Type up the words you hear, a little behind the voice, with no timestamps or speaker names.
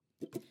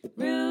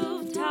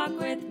talk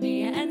with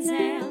Mia and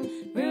Sam.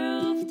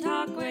 Roof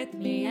talk with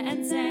Mia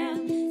and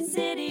Sam.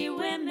 City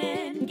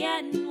women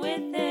getting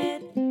with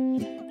it.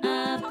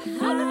 Up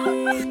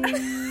high.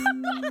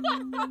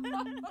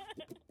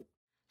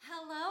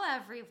 Hello,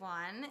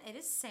 everyone. It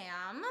is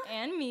Sam.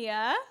 And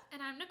Mia.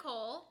 And I'm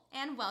Nicole.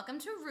 And welcome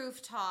to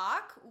Roof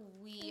Talk.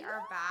 We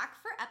are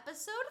back for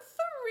episode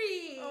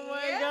 3. Oh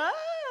my god.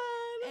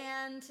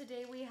 And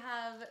today we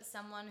have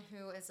someone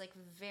who is like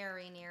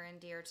very near and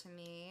dear to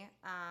me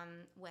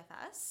with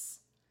us.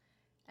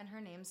 And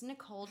her name's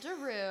Nicole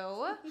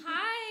deroux.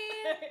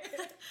 Hi.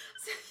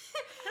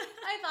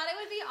 I thought it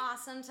would be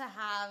awesome to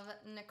have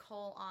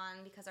Nicole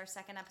on because our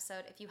second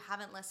episode, if you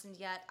haven't listened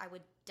yet, I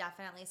would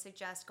definitely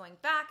suggest going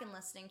back and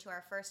listening to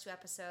our first 2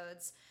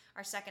 episodes.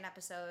 Our second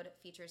episode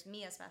features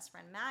Mia's best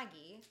friend,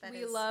 Maggie.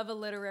 We love a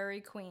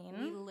literary queen.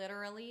 We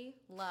literally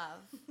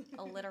love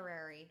a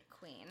literary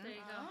queen. There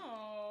you go.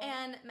 Oh.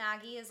 And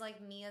Maggie is like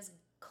Mia's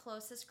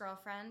closest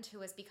girlfriend who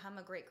has become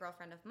a great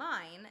girlfriend of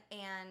mine.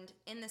 And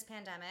in this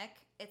pandemic,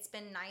 it's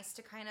been nice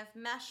to kind of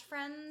mesh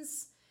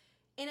friends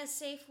in a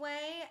safe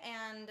way.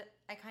 And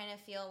I kind of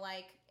feel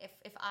like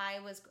if I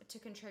was to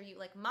contribute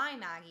like my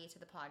Maggie to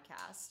the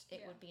podcast,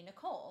 it would be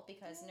Nicole,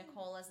 because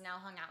Nicole has now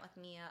hung out with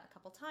Mia a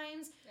couple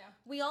times. Yeah.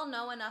 We all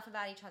know enough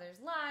about each other's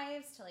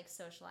lives to like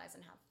socialize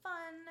and have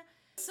fun.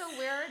 So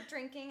we're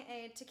drinking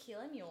a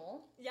tequila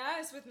mule.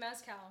 Yes, with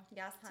mezcal.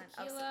 Yes, hun.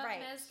 Tequila, right.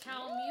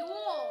 mezcal,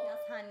 mule.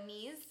 Yes,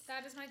 honeys.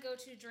 That is my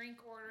go-to drink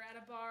order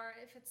at a bar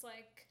if it's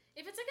like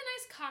a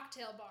nice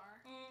cocktail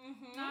bar.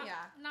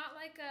 Mm-hmm. Not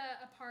like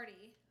a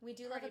party. We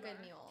do love a Party good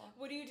bar. mule.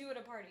 What do you do at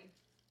a party?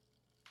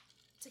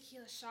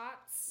 Tequila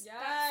shots. Yes.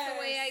 That's the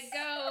way I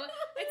go.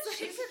 It's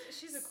like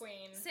she's a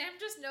queen. Sam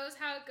just knows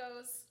how it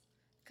goes.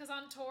 Cause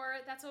on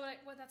tour, that's what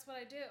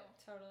I do.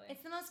 Totally.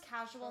 It's the most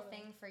casual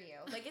thing for you.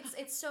 Like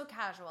it's so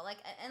casual. Like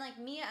and like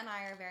Mia and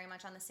I are very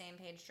much on the same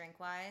page drink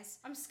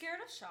wise. I'm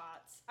scared of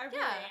shots. I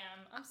really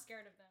am. I'm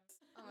scared of them.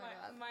 Oh my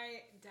God.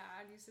 My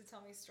dad used to tell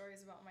me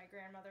stories about my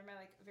grandmother, my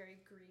like very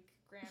Greek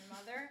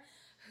grandmother,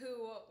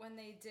 who when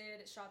they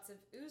did shots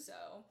of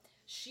ouzo,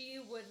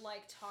 she would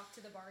like talk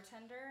to the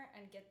bartender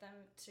and get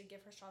them to give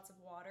her shots of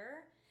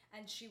water,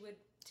 and she would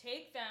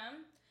take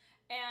them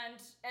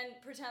and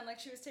pretend like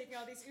she was taking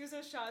all these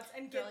ouzo shots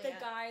and get the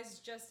guys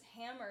just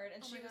hammered,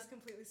 and she was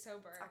completely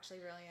sober. It's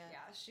actually brilliant.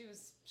 Yeah, she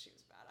was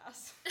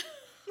badass.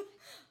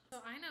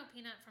 So I know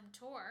Peanut from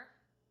tour.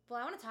 Well,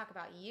 I want to talk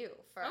about you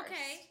first.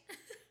 Okay.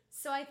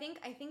 So I think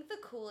the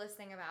coolest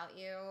thing about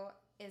you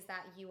is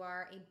that you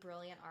are a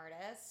brilliant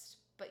artist,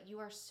 but you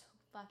are so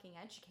fucking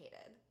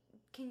educated.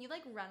 Can you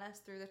like run us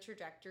through the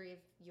trajectory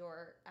of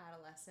your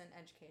adolescent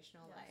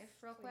educational life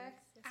real quick?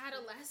 Yes,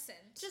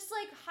 Adolescent. Just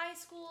like high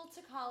school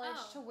to college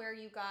to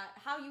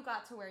how you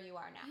got to where you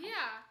are now.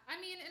 Yeah, I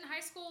mean, in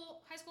high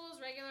school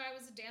was regular. I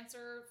was a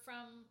dancer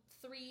from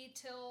 3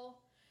 till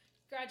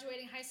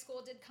graduating high school,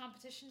 did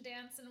competition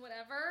dance and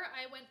whatever.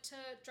 I went to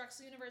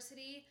Drexel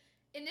University,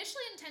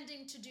 initially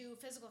intending to do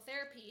physical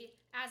therapy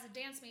as a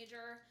dance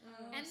major.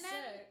 And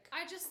then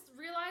I just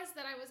realized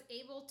that I was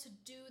able to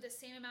do the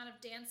same amount of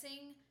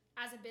dancing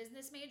as a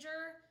business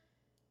major.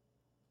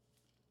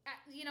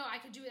 You know,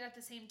 I could do it at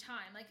the same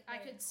time. Like, I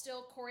could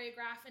still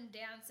choreograph and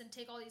dance and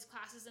take all these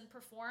classes and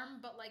perform,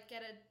 but like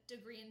get a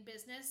degree in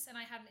business. And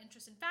I had an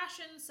interest in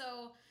fashion,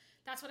 so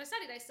that's what I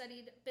studied. I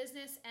studied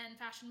business and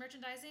fashion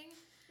merchandising.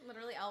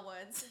 Literally Elle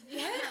Woods.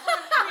 Yeah, that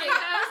was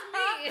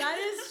me. That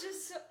is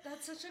just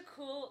that's such a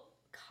cool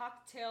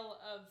cocktail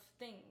of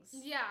things.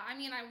 Yeah, I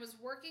mean, I was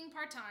working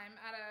part-time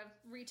at a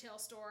retail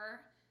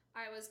store.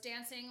 I was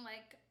dancing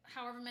like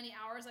however many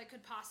hours I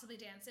could possibly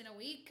dance in a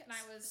week, and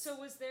I was... So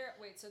was there...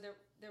 Wait, so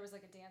there was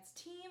like a dance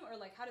team, or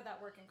like how did that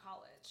work in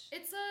college?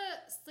 It's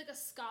like a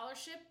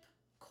scholarship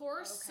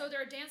course. Okay. So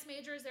there are dance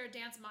majors, there are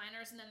dance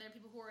minors, and then there are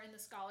people who are in the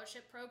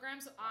scholarship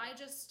program. So I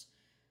just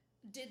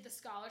did the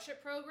scholarship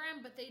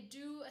program, but they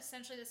do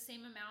essentially the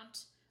same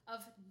amount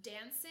of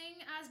dancing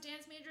as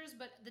dance majors,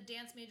 but the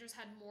dance majors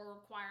had more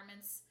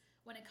requirements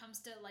when it comes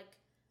to like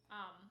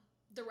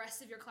the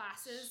rest of your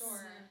classes.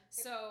 Sure.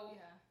 So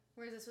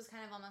Whereas this was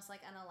kind of almost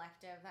like an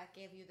elective that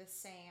gave you the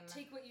same...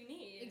 Take what you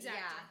need. Exactly.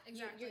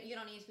 Yeah. Exactly. You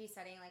don't need to be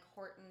studying like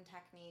Horton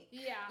technique.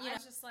 Yeah. You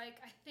I was just like,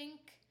 I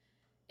think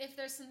if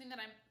there's something that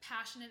I'm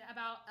passionate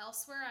about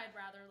elsewhere, I'd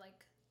rather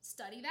like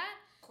study that.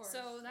 Of course,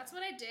 so that's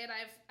what I did.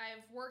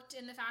 I've worked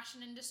in the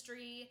fashion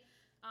industry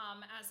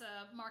as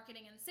a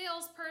marketing and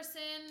sales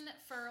person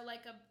for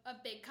like a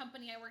big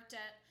company. I worked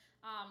at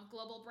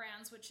Global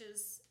Brands, which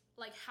is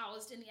like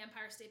housed in the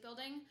Empire State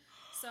Building.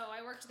 So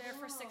I worked there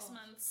for 6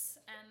 months,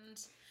 and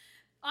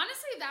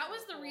honestly, that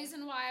was the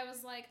reason why I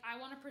was like, I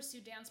want to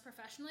pursue dance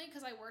professionally,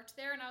 because I worked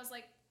there and I was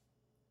like,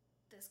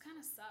 this kind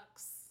of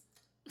sucks.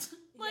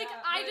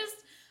 I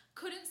just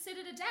couldn't sit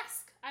at a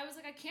desk. I was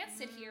like, I can't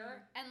sit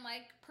here and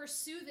like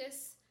pursue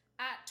this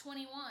at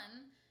 21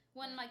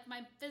 when like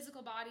my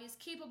physical body is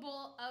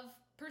capable of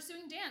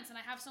pursuing dance, and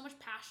I have so much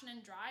passion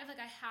and drive. Like,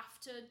 I have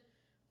to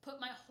put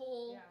my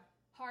whole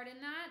heart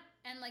in that,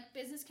 and like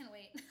business can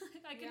wait.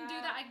 I can do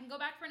that. I can go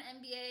back for an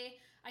MBA.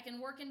 I can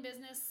work in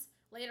business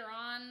later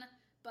on.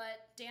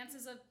 but dance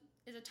is a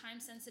time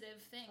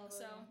sensitive thing. Totally.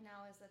 So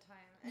Now is the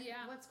time. And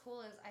Yeah. what's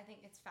cool is I think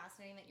it's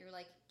fascinating that you're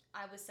like,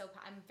 I'm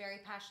very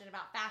passionate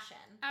about fashion.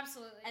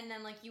 absolutely. And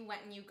then like you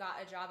went and you got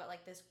a job at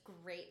like this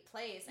great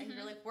place and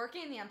you're like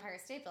working in the Empire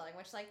State Building,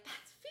 which like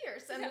that's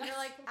fierce. And Yeah. you're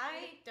like,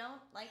 I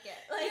don't like it.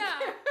 Like, Yeah,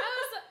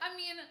 I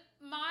mean,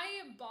 my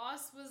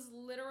boss was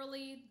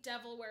literally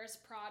Devil Wears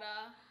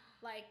Prada,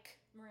 like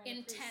Miranda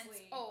intense.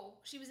 Priestley. Oh,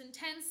 she was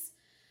intense.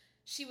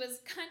 She was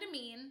kind of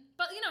mean,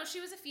 but you know, she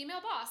was a female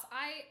boss.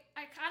 I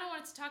kind of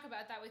wanted to talk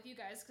about that with you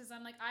guys because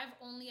I'm like, I've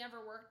only ever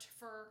worked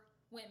for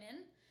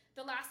women.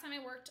 The last time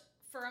I worked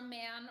for a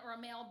man or a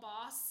male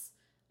boss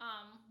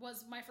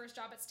was my first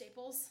job at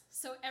Staples.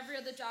 So every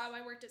other job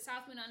I worked at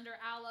South Moon Under,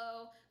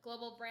 Aloe,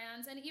 Global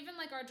Brands, and even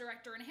like our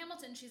director in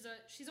Hamilton, she's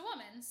a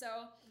woman.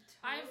 So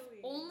I've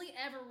only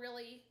ever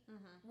really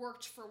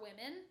worked for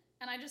women,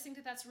 and I just think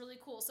that that's really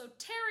cool. So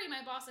Terry,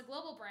 my boss at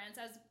Global Brands,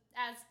 as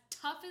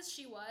tough as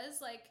she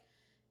was, like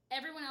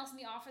everyone else in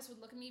the office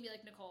would look at me and be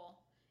like, Nicole,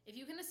 if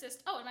you can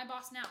assist. Oh, and my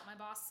boss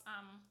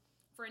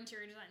for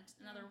interior design,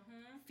 another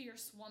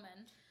fierce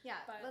woman. Yeah,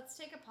 But- let's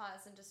take a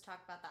pause and just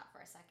talk about that for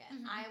a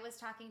second. I was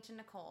talking to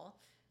Nicole.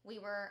 We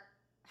were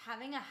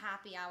having a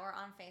happy hour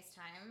on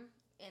FaceTime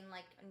in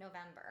like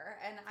November,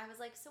 and I was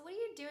like, so what are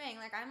you doing?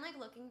 Like, I'm like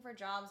looking for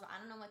jobs, but I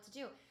don't know what to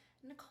do.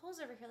 Nicole's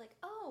over here like,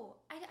 oh,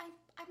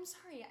 I'm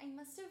sorry, I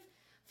must have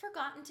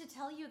forgotten to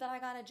tell you that I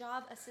got a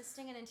job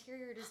assisting an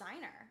interior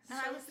designer. And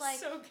I was like,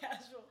 so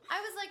casual.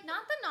 I was like,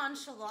 not the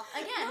nonchalant,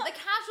 again, the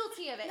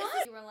casualty of it.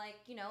 You were like,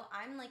 you know,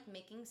 I'm like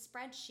making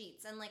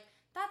spreadsheets and like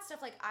that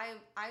stuff. Like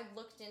I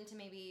looked into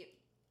maybe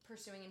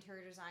pursuing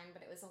interior design,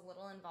 but it was a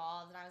little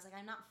involved. And I was like,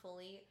 I'm not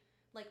fully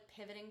like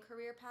pivoting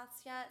career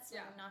paths yet. So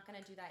I'm not going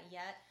to do that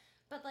yet.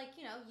 But like,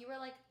 you know, you were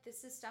like,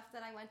 this is stuff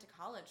that I went to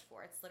college for.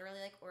 It's literally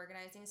like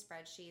organizing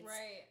spreadsheets,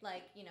 Right.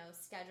 like, you know,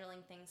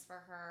 scheduling things for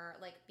her,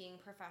 like being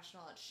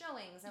professional at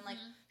showings and like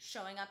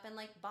showing up and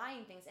like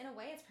buying things. In a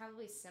way, it's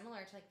probably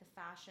similar to like the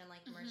fashion,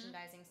 like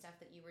merchandising stuff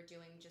that you were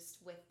doing just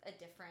with a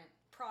different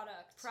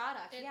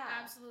Product. It yeah.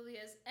 absolutely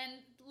is. And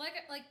like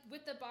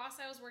with the boss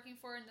I was working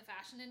for in the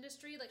fashion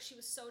industry, like she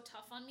was so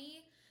tough on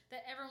me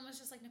that everyone was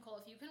just like, Nicole,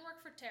 if you can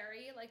work for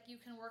Terry, like you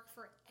can work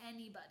for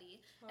anybody.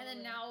 And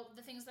then now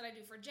the things that I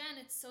do for Jen,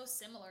 it's so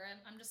similar. And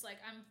I'm just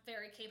like, I'm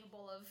very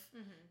capable of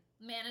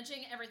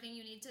managing everything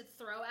you need to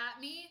throw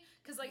at me.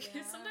 Cause like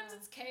sometimes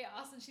it's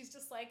chaos and she's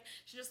just like,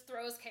 she just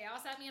throws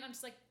chaos at me and I'm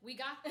just like, we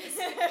got this.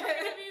 We're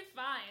gonna be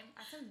fine.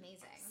 That's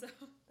amazing. So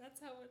that's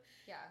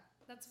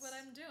that's what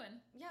I'm doing.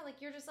 Yeah, like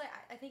you're just like,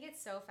 I think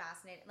it's so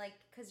fascinating. Like,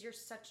 cause you're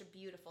such a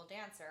beautiful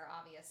dancer,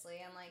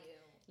 obviously. And like,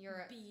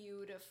 you're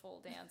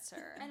beautiful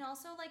dancer. and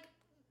also like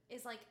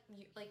is like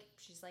you like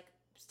she's like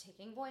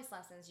taking voice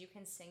lessons. You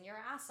can sing your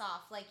ass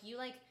off. Like you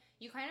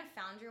kind of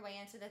found your way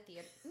into the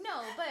theater.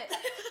 No, but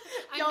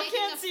Y'all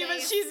can't see, but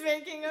she's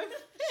making a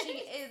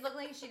it looked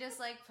like she just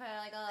like put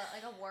like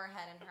a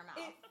warhead in her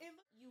mouth.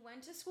 You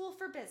went to school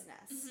for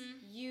business.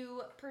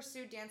 You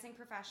pursued dancing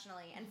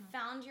professionally and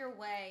found your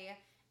way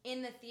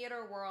in the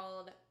theater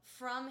world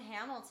from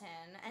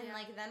Hamilton. And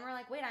like then we're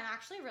like, wait, I'm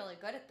actually really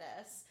good at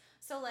this.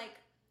 So like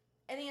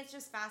I think it's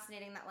just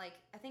fascinating that, like,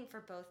 I think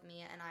for both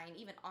Mia and I, and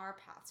even our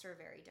paths are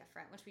very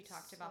different, which we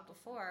talked about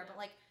before. But,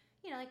 like,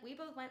 you know, like, we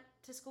both went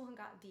to school and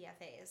got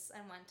BFAs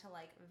and went to,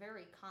 like,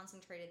 very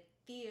concentrated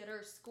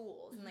theater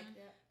schools and, like,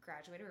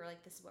 graduated. We were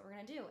like, this is what we're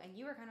going to do. And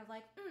you were kind of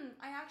like,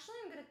 I actually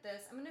am good at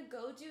this. I'm going to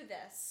go do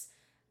this.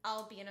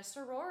 I'll be in a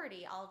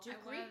sorority. I'll do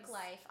Greek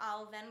life.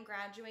 I'll then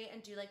graduate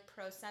and do, like,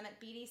 pro sem at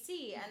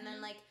BDC. And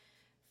then, like,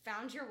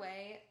 found your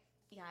way.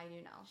 Yeah, I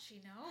do know. She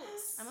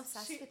knows. I'm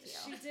obsessed with you.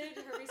 She did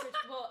her research.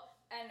 Well,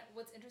 and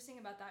what's interesting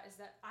about that is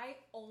that I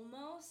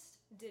almost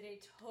did a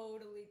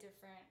totally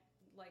different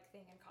like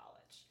thing in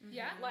college.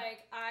 Yeah.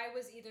 Like I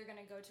was either going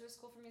to go to a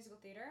school for musical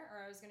theater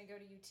or I was going to go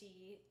to UT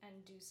and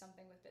do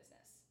something with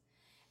business.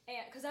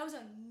 And cuz I was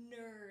a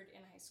nerd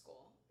in high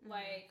school.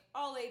 Like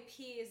all AP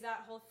is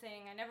that whole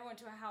thing. I never went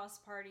to a house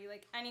party.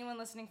 Like anyone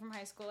listening from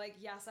high school, like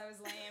yes, I was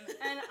lame.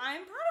 And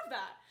I'm proud of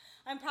that.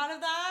 I'm proud of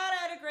that.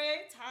 I had a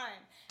great time.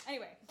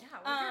 Anyway, yeah,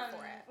 we're here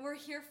for it. We're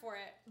here for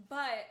it.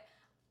 But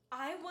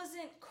I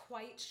wasn't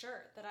quite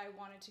sure that I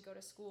wanted to go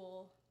to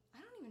school. I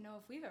don't even know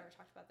if we've ever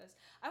talked about this.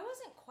 I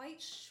wasn't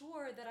quite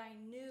sure that I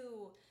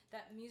knew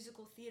that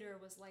musical theater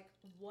was like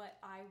what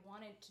I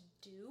wanted to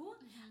do.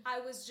 I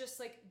was just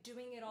like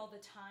doing it all the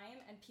time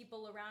and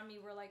people around me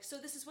were like, so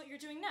this is what you're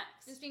doing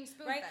next. It's being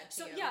spoon-fed to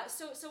So you. yeah,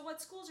 so what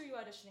schools are you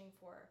auditioning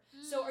for?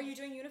 So are you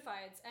doing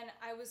unifieds? And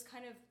I was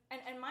kind of,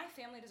 and my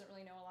family doesn't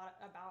really know a lot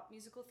about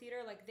musical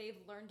theater. Like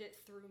they've learned it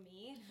through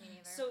me. Me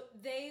neither. So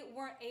they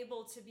weren't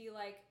able to be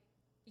like,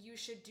 you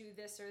should do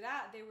this or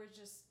that. They were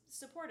just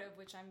supportive,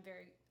 which I'm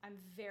very,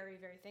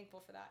 very thankful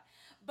for that.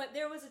 But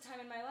there was a time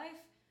in my life,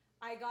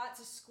 I got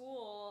to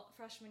school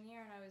freshman year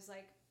and I was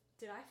like,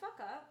 did I fuck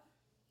up?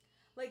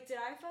 Like, did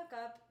I fuck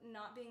up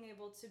not being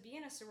able to be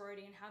in a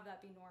sorority and have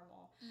that be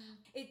normal?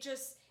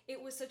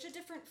 It was such a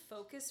different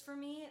focus for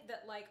me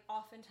that like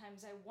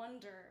oftentimes I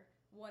wonder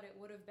what it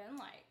would have been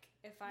like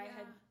if I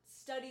had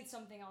studied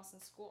something else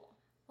in school.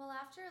 Well,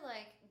 after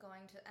like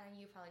going to, and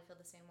you probably feel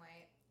the same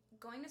way,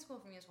 going to school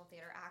for musical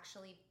theater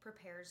actually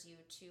prepares you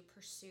to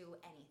pursue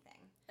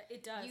anything. It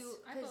does.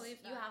 I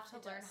believe that. You have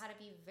to It learn does. how to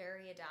be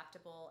very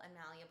adaptable and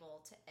malleable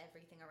to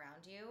everything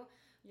around you.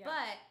 Yeah.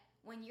 But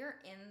when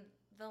you're in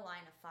the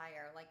line of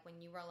fire, like when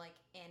you were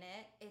like in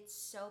it, it's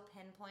so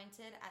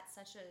pinpointed at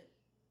such a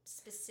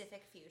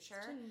specific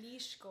future. Such a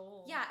niche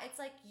goal. Yeah, it's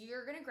like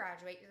you're gonna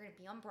graduate, you're gonna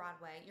be on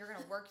Broadway, you're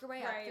gonna work your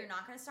way up, Right. you're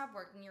not gonna stop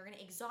working, you're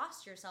gonna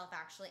exhaust yourself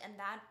actually, and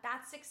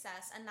that's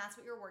success, and that's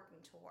what you're working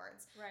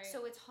towards. Right.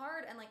 So it's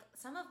hard, and like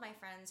some of my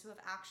friends who have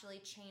actually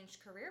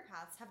changed career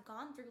paths have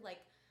gone through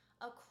like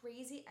a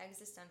crazy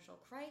existential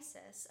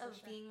crisis of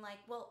sure. being like,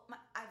 well,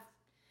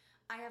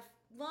 I have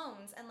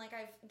loans, and like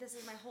this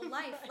is my whole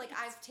life. Right. Like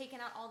I've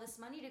taken out all this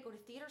money to go to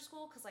theater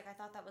school because like I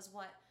thought that was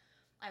what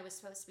I was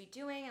supposed to be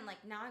doing, and like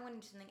now I want to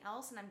do something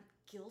else, and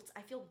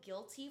I feel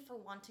guilty for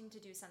wanting to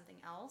do something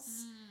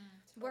else.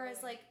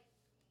 Whereas like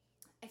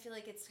I feel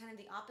like it's kind of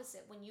the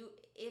opposite.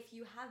 If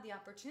you have the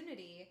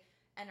opportunity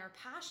and are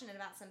passionate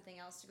about something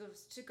else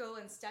to go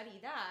and study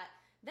that,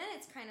 then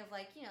it's kind of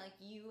like, you know, like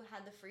you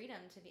had the freedom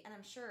to be, and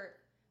I'm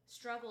sure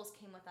struggles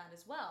came with that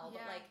as well,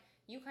 but Yeah. like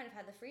you kind of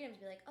had the freedom to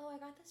be like, oh, I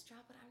got this job,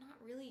 but I'm not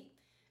really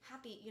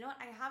happy. You know what?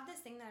 I have this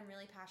thing that I'm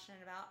really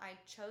passionate about. I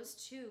chose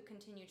to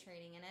continue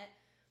training in it.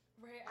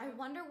 Right. I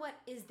wonder what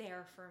is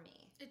there for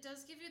me. It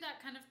does give you that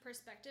kind of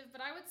perspective,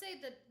 but I would say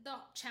that the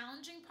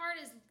challenging part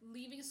is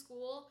leaving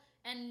school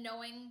and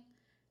knowing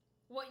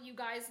what you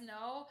guys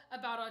know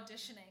about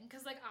auditioning.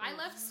 Because, like, I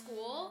left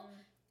school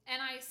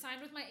and I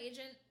signed with my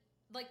agent,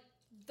 like,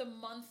 the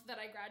month that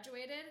I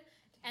graduated,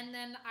 and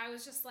then I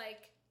was just,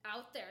 like,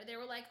 out there. They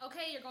were like,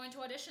 okay, you're going to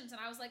auditions, and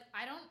I was like,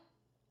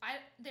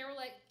 they were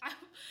like,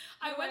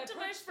 I went to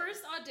my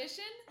first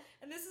audition,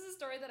 and this is a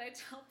story that I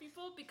tell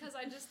people because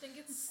I just think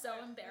it's so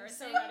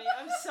embarrassing.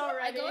 I'm so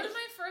ready. I go to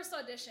my first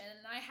audition,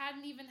 and I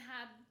hadn't even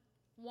had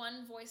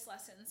one voice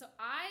lesson. So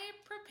I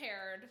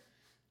prepared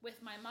with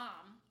my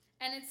mom,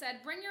 and it said,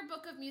 bring your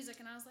book of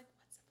music. And I was like,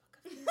 what's a book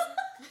of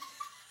music?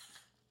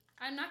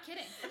 I'm not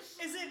kidding.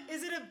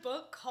 Is it a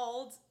book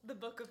called The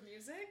Book of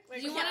Music?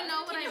 Like, You want to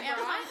know what I brought?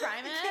 Amazon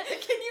Prime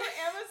it? Can you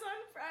Amazon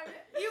Prime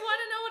it? You want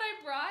to know what I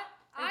brought?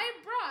 I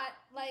brought,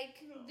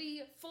 like,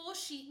 the full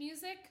sheet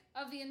music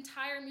of the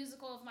entire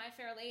musical of My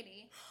Fair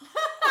Lady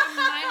from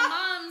my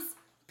mom's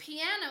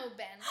piano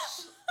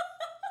bench.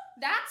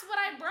 That's what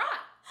I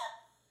brought.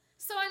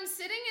 So I'm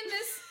sitting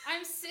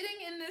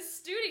in this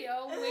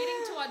studio waiting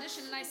to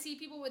audition, and I see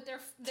people with their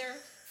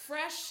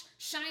fresh,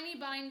 shiny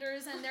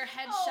binders and their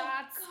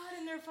headshots. Oh God,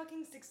 and their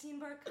fucking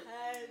 16-bar cuts.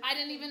 I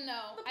didn't even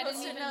know. I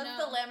didn't even know.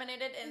 The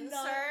laminated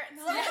insert.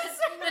 Yes,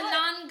 the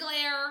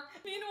non-glare.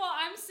 Meanwhile,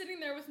 I'm sitting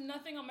there with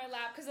nothing on my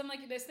lap because I'm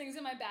like, this thing's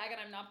in my bag and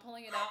I'm not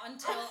pulling it out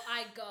until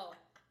I go.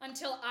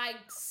 Until I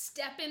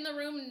step in the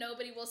room,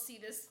 nobody will see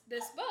this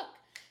book.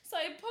 So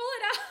I pull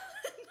it out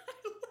and I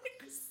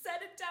like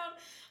set it down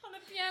on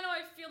the piano.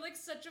 I feel like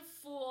such a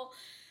fool.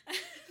 And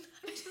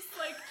I just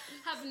like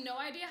have no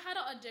idea how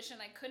to audition.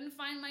 I couldn't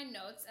find my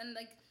notes, and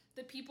like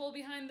the people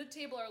behind the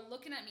table are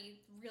looking at me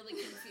really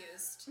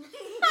confused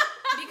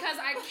because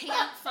I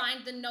can't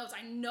find the notes.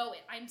 I know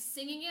it. I'm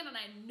singing it and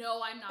I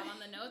know I'm not on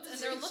the notes, and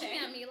they're looking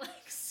at me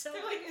like so.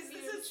 They're like, is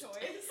confused. this a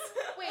choice?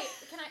 Wait,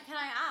 can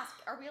I ask?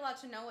 Are we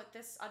allowed to know what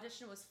this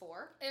audition was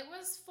for? It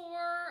was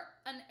for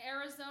an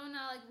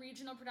Arizona like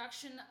regional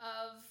production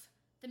of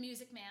The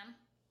Music Man.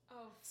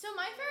 Oh, So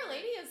My Fair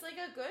Lady is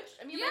like a good.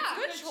 I mean, Yeah,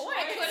 like, good good choice.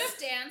 I could have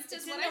danced,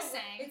 is in what I the-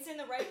 sang. It's in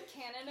the right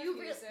canon of You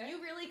music.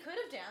 really could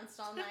have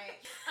danced all night.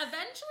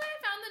 Eventually, I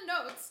found the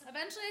notes.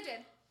 Eventually, I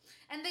did.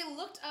 And they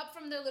looked up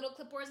from their little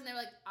clipboards and they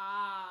were like,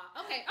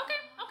 okay.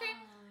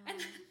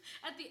 And then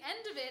at the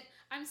end of it,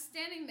 I'm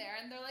standing there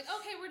and they're like,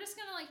 okay, we're just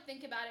gonna like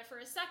think about it for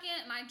a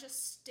second. And I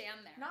just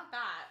stand there. Not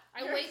bad.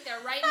 I wait there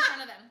right in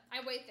front of them. I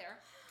wait there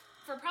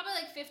for probably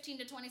like 15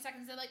 to 20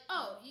 seconds. They're like,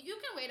 oh, you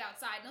can wait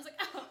outside. And I was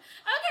like, oh,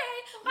 okay,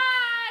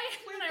 bye.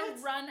 And I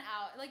run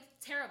out. Like,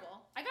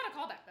 terrible. I got a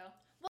call back though.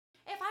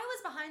 If I was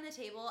behind the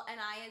table and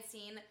I had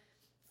seen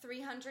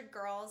 300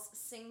 girls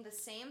sing the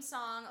same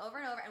song over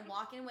and over and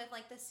walk in with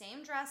like the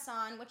same dress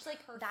on, which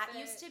like that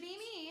used to be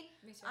me.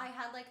 Me too. I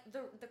had like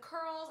the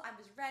curls, I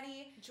was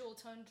ready. Jewel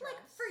tone dress.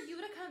 Like for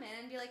you to come in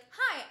and be like,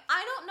 hi,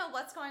 I don't know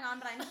what's going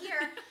on, but I'm here.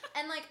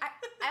 And like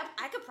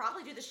I could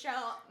probably do the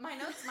show. My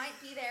notes might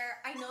be there.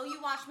 I know you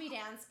watch me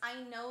dance.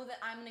 I know that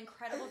I'm an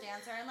incredible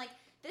dancer, and like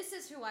this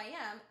is who I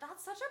am.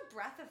 That's such a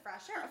breath of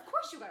fresh air. Of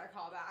course you got a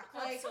call back.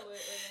 Like, Absolutely.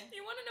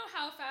 You want to know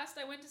how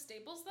fast I went to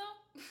Staples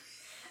though?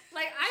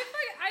 Like,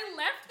 I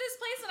left this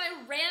place and I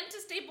ran to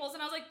Staples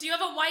and I was like, do you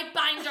have a white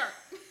binder?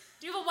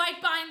 Do you have a white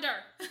binder?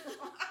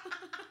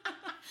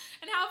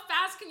 And how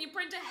fast can you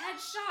print a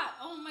headshot?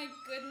 Oh my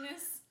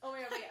goodness. oh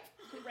my god, wait.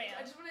 Ran.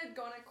 I just want to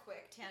go on a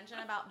quick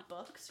tangent about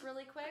books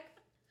really quick.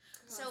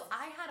 So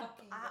I had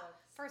Fucking a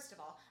books. first of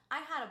all,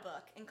 I had a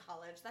book in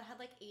college that had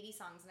like 80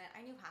 songs in it.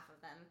 I knew half of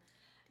them.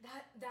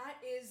 That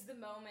is the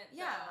moment.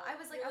 Yeah, though. I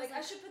was like- You're I was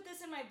I like- should put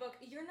this in my book.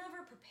 You're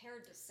never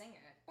prepared to sing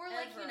it. Or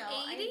like, Ever. you know,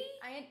 80?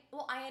 I had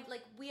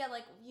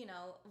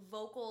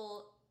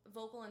vocal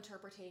vocal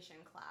interpretation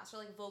class or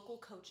like vocal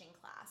coaching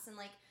class, and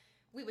like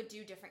we would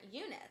do different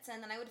units,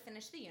 and then I would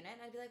finish the unit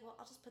and I'd be like, well,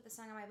 I'll just put this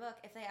song in my book.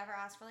 If they ever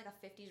ask for like a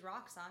 50s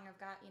rock song, I've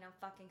got, you know,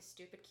 fucking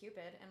Stupid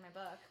Cupid in my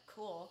book.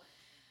 Cool.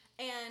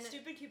 And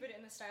Stupid Cupid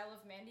in the style of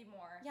Mandy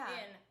Moore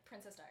in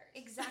Princess Diaries.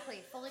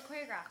 Exactly, fully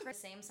choreographed. The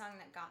same song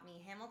that got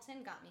me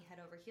Hamilton, got me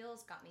Head Over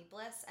Heels, got me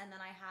Bliss, and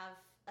then I have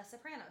a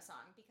soprano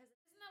song because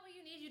Isn't that what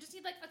you need? You just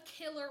need like a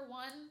killer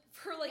one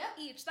for like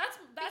each. That's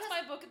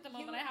my book at the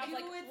moment. I have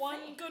like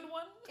one good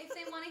one. if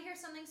they want to hear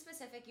something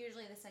specific,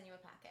 usually they send you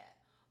a packet.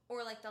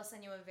 Or like they'll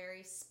send you a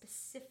very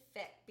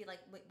specific, be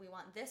like, we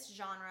want this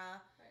genre,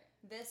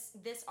 this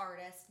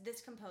artist, this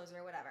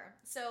composer, whatever.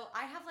 So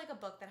I have like a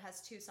book that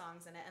has 2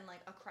 songs in it and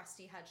like a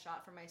crusty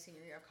headshot from my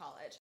senior year of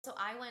college. So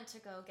I went to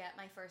go get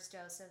my first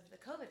dose of the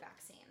COVID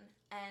vaccine.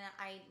 And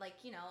I like,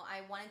 you know,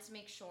 I wanted to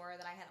make sure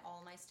that I had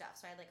all my stuff.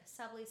 So I had like a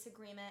sublease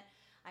agreement.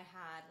 I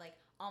had like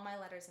all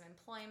my letters of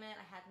employment.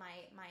 I had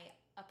my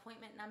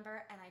appointment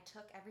number, and I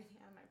took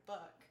everything out of my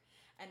book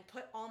and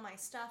put all my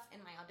stuff in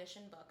my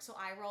audition book. So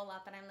I roll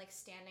up and I'm like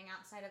standing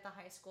outside of the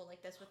high school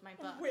like this with my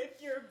book. With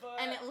your book.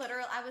 And it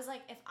literally, I was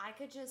like, if I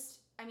could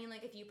just, I mean,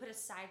 like if you put a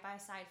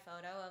side-by-side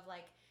photo of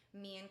like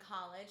me in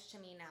college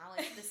to me now,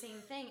 it's the same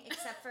thing,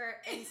 except for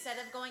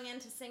instead of going in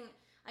to sing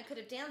I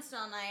Could Have Danced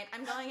All Night,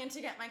 I'm going in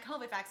to get my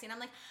COVID vaccine.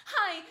 I'm like,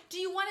 hi, do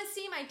you want to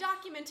see my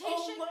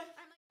documentation? I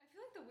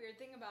feel like the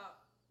weird thing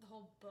about the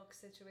whole book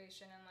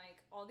situation and like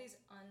all these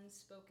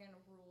unspoken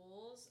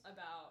rules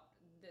about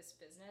this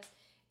business,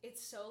 it's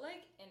so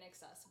like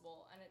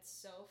inaccessible and it's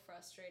so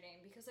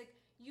frustrating because like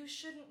you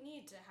shouldn't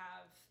need to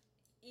have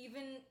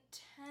even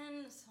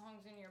 10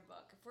 songs in your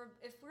book.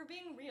 If we're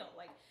being real,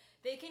 like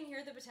they can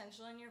hear the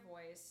potential in your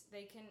voice.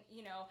 They can,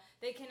 you know,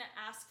 they can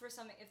ask for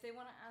something. If they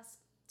want to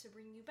ask to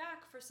bring you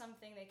back for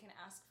something, they can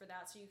ask for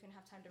that so you can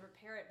have time to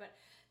prepare it. But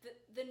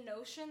the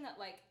notion that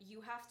like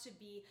you have to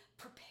be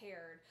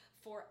prepared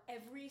for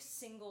every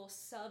single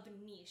sub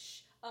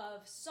niche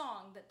of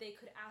song that they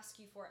could ask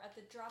you for at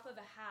the drop of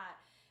a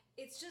hat,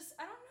 it's just,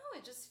 I don't know,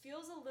 it just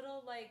feels a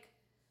little like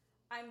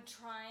I'm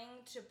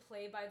trying to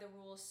play by the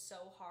rules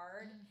so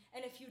hard,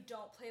 and if you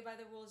don't play by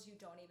the rules, you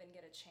don't even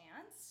get a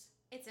chance.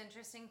 It's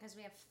interesting because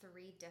we have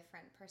 3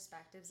 different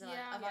perspectives of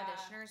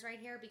auditioners right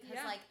here, because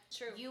like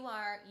true. you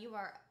are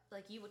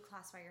like, you would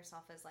classify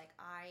yourself as like,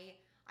 I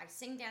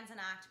sing, dance, and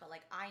act, but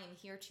like I am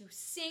here to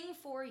sing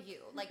for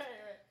you, like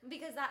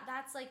because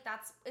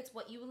that's it's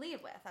what you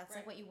lead with. That's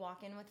like what you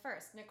walk in with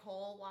first.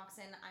 Nicole walks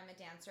in, I'm a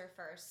dancer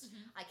 1st.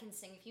 I can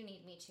sing if you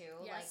need me to.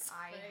 Yes,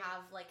 like I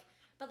have like,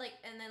 but like,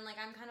 and then like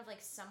I'm kind of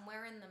like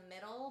somewhere in the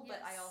middle, but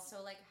I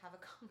also like have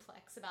a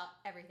complex about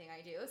everything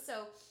I do.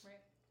 So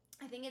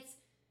I think it's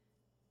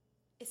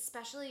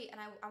especially,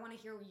 and I want to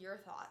hear your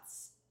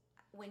thoughts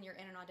when you're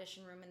in an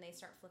audition room and they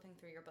start flipping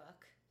through your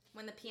book,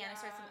 when the piano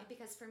starts,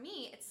 because for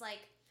me it's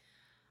like,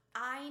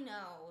 I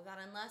know that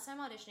unless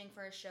I'm auditioning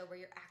for a show where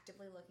you're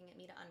actively looking at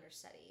me to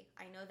understudy,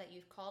 I know that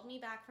you've called me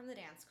back from the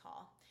dance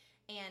call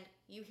and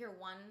you hear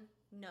one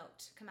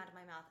note come out of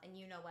my mouth and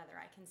you know whether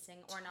I can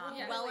sing or not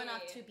well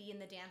enough to be in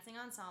the dancing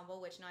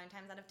ensemble, which 9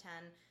 times out of 10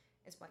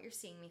 is what you're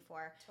seeing me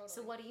for.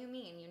 So what do you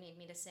mean you need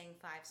me to sing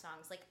 5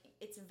 songs? Like,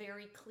 it's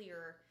very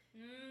clear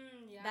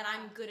that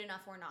I'm good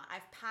enough or not.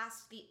 I've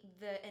passed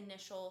the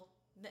initial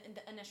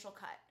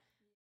cut.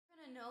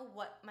 To know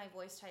what my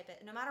voice type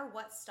is, no matter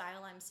what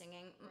style I'm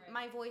singing,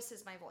 my voice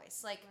is my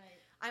voice. Like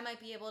I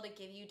might be able to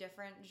give you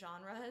different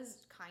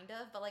genres, kind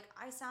of, but like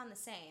I sound the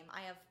same.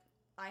 I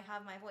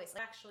have my voice.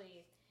 It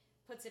actually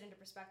puts it into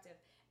perspective.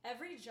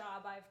 Every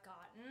job I've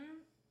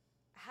gotten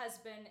has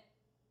been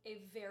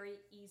a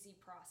very easy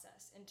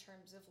process in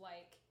terms of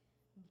like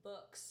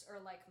books or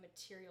like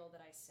material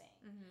that I sing.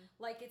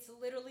 Like it's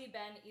literally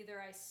been either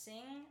I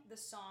sing the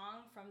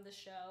song from the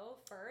show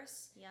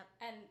first,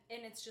 and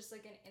it's just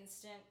like an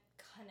instant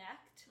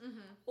connect,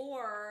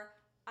 or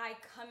I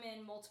come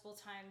in multiple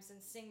times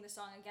and sing the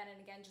song again and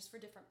again just for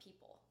different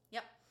people.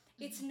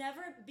 It's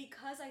never,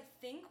 because I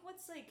think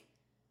what's like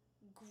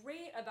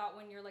great about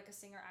when you're like a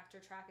singer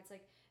actor track, it's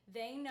like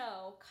they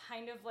know,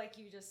 kind of like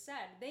you just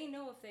said, they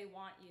know if they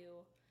want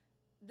you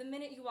the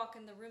minute you walk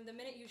in the room, the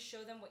minute you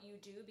show them what you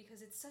do,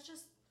 because it's such a,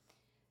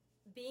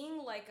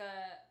 being like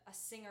a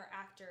singer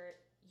actor,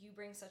 you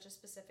bring such a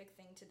specific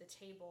thing to the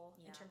table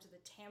in terms of the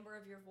timbre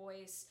of your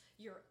voice,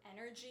 your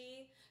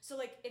energy. So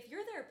like if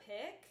you're their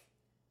pick,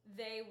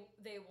 they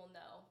will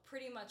know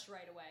pretty much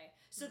right away.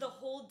 So the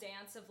whole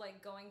dance of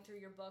like going through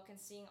your book and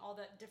seeing all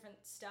that different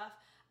stuff,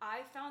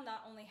 I found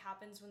that only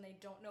happens when they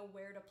don't know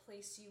where to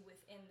place you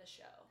within the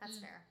show. That's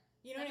fair.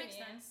 You know That what I makes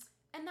mean? sense.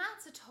 And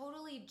that's a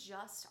totally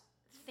just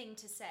thing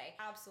to say.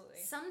 Absolutely.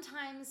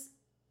 Sometimes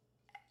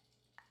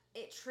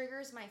it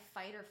triggers my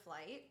fight or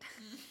flight.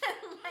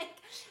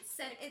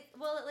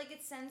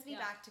 It sends me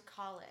back to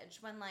college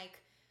when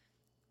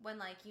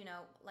you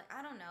know, like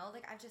I don't know,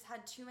 like I've just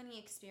had too many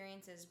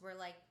experiences where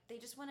like they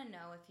just want to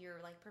know if you're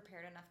like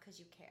prepared enough because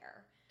you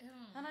care.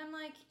 And I'm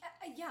like,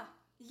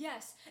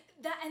 yes,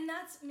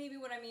 that's maybe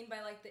what I mean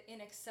by like the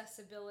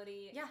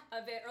inaccessibility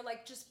of it, or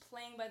like just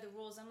playing by the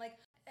rules. I'm like,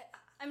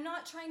 I'm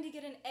not trying to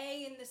get an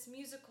A in this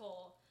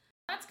musical.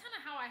 That's kind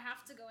of how I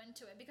have to go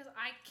into it because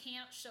I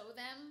can't show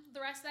them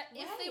the rest of that.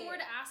 If they were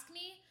to ask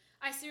me,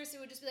 I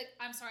seriously would just be like,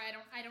 I'm sorry,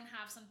 I don't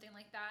have something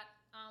like that,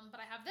 but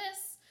I have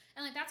this,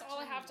 and like that's all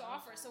I have to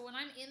offer. So when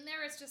I'm in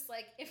there, it's just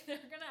like if they're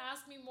gonna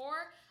ask me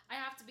more, I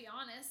have to be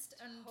honest,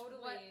 and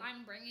what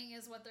I'm bringing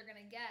is what they're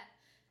gonna get,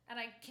 and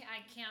I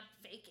can't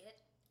fake it.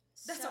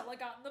 That's all I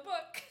got in the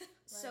book.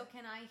 So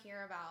can I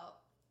hear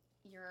about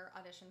your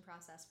audition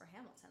process for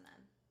Hamilton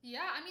then?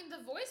 Yeah, I mean,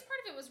 the voice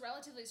part of it was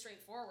relatively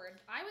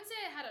straightforward. I would say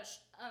I had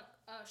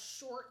a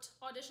short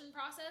audition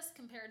process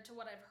compared to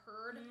what I've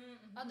heard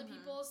other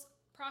people's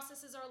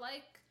processes are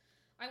like.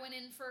 I went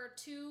in for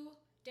 2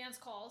 dance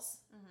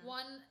calls.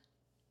 One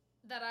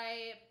that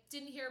I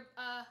didn't hear,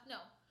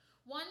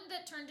 one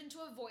that turned into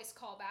a voice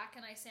callback,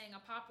 and I sang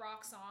a pop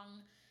rock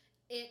song.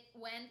 It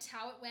went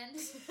how it went.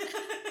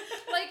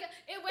 Like,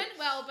 it went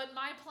well, but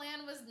my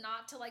plan was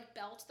not to, like,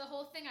 belt the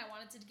whole thing. I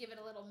wanted to give it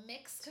a little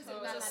mix because it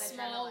was a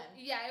small... Adrenaline.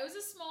 Yeah, it was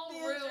a small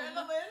room.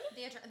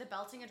 The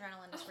belting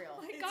adrenaline is real.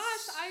 Oh my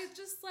gosh, I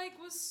just, like,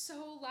 was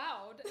so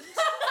loud.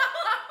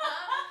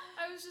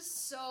 I was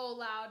just so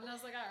loud, and I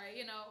was like, all right,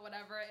 you know,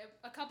 whatever.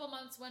 A couple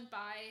months went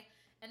by,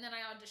 and then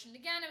I auditioned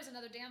again. It was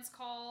another dance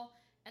call,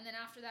 and then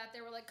after that, they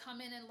were like,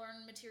 come in and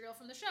learn material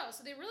from the show.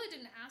 So they really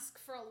didn't ask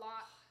for a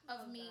lot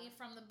of me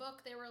from the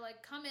book. They were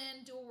like, come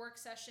in, do a work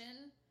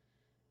session,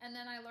 and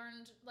then I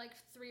learned like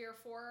 3 or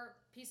 4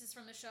 pieces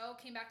from the show,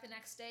 came back the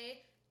next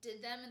day,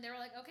 did them, and they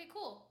were like, okay,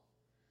 cool.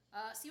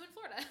 See you in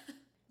Florida.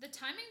 The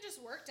timing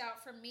just worked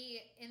out for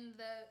me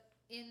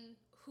in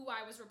who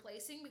I was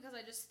replacing, because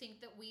I just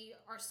think that we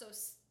are so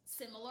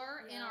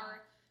similar in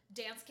our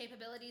dance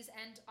capabilities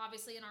and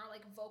obviously in our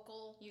like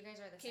vocal You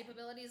guys are the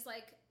capabilities.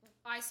 Like,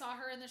 I saw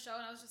her in the show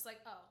and I was just like,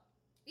 oh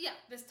yeah,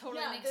 this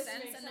totally makes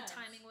sense. The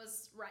timing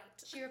was right.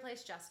 She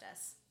replaced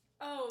Justice.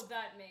 Oh,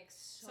 that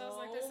makes so I was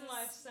like,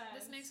 much sense.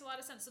 This makes a lot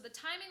of sense. So the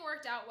timing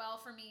worked out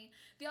well for me.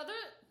 The other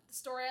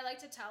story I like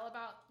to tell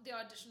about the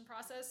audition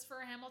process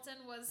for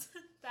Hamilton was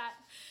that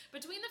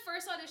between the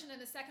first audition and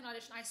the second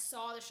audition, I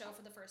saw the show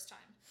for the first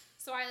time.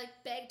 So I like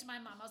begged my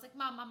mom. I was like,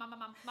 mom,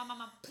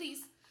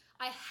 please,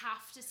 I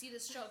have to see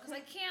this show because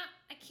I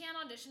can't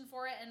audition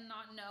for it and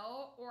not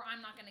know, or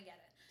I'm not gonna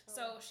get it.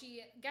 So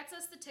she gets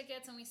us the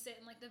tickets and we sit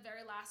in like the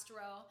very last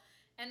row.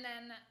 And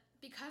then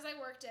because I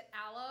worked at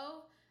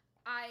Aloe,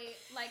 I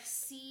like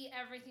see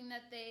everything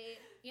that they,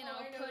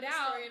 put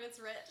out. And it's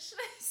rich.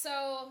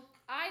 So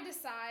I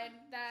decide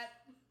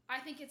that I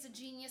think it's a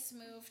genius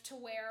move to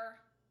wear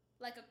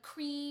like a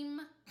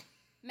cream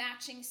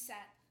matching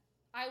set.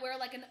 I wear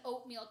like an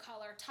oatmeal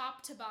color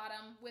top to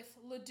bottom with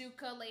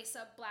LaDuca lace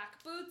up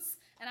black boots.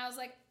 And I was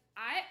like,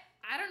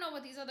 I don't know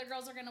what these other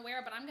girls are gonna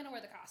wear, but I'm gonna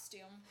wear the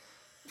costume.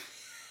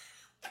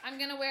 I'm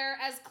gonna wear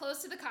as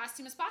close to the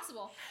costume as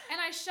possible.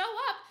 And I show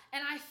up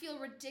and I feel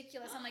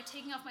ridiculous. I'm like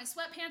taking off my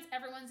sweatpants.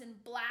 Everyone's in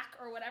black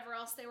or whatever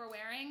else they were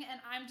wearing.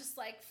 And I'm just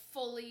like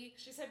fully...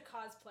 She said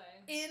cosplay.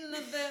 In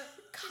the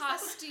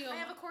costume. I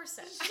have a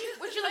corset.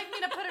 Would you like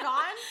me to put it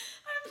on?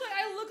 I'm like,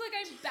 I look like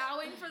I'm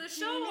bowing for the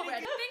show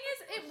already. The thing is,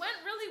 it went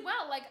really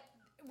well. Like,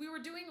 we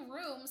were doing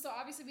room, so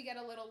obviously we get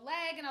a little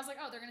leg, and I was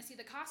like, oh, they're gonna see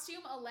the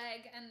costume, a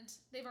leg, and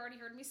they've already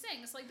heard me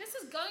sing. It's like, this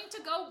is going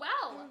to go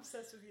well. I'm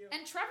obsessed with you.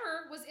 And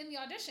Trevor was in the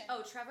audition.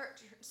 Oh, Trevor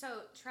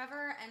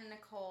and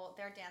Nicole,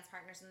 they're dance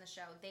partners in the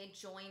show. They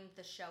joined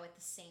the show at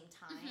the same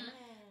time.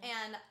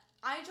 And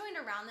I joined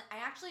I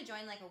actually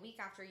joined like a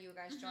week after you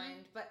guys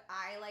joined, but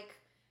I like...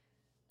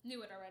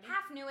 Knew it already.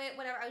 Half knew it,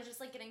 whatever. I was just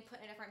like getting put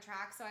in a different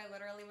track, so I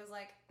literally was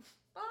like,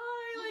 bye,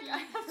 like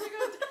I have to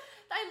go.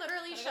 I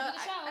literally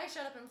I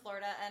showed up in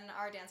Florida, and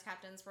our dance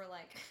captains were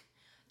like,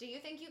 do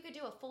you think you could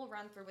do a full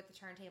run through with the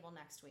turntable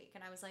next week?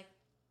 And I was like,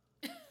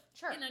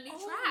 sure. In a new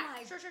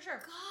track. Sure.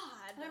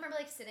 God. And I remember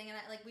like sitting in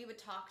it, like we would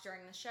talk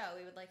during the show.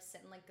 We would like sit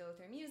and like go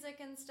through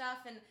music and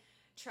stuff, and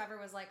Trevor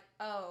was like,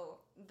 oh,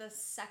 the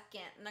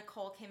second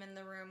Nicole came in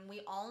the room,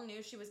 we all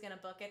knew she was going to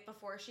book it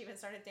before she even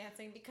started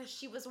dancing because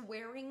she was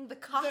wearing the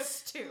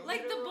costume.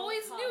 Like, the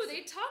boys knew.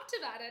 They talked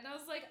about it. And I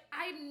was like,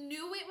 I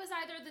knew it was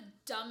either the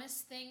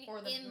dumbest thing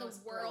in the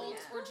world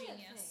or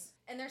genius.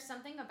 And there's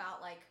something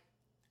about, like,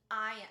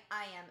 I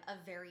am a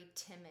very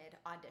timid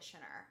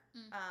auditioner.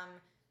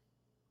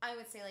 I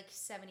would say, like,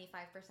 75%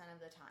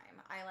 of the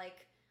time.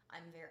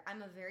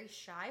 I'm a very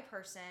shy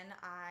person.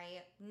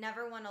 I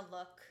never want to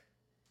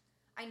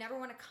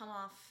come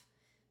off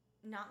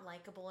not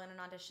likable in an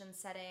audition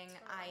setting.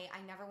 I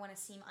never want to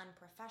seem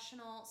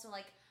unprofessional. So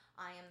like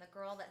I am the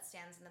girl that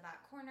stands in the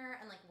back corner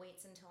and like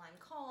waits until I'm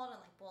called and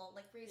like will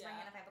like raise my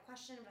hand if I have a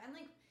question. But I'm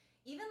like,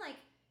 even like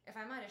if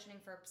I'm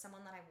auditioning for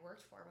someone that I've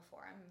worked for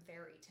before, I'm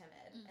very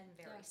timid and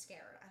very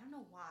scared. I don't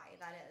know why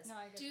that is. No,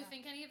 I get Do you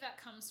think any of that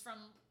comes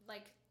from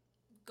like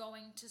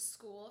going to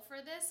school for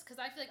this? Because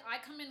I feel like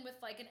I come in with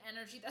like an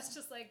energy that's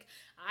just like,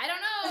 I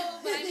don't know,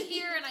 but I'm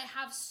here and I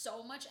have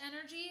so much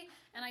energy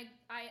and I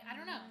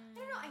don't know. I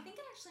don't know. I think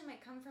it actually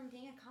might come from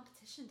being a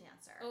competition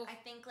dancer. Oof. I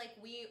think like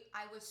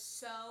I was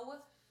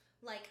so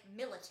like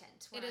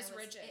militant. It is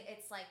rigid.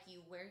 It's like you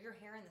wear your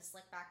hair in the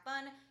slick back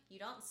bun. You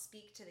don't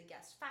speak to the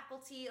guest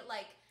faculty.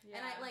 Like,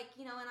 and I like,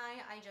 you know, and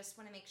I just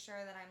want to make sure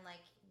that I'm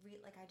like,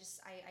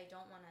 I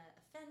don't want to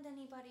offend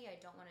anybody. I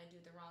don't want to do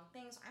the wrong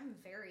things. I'm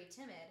very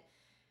timid.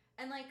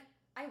 And like,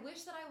 I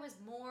wish that I was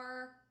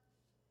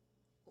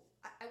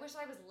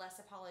less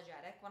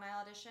apologetic when I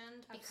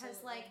auditioned,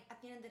 because like at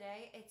the end of the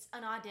day, it's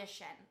an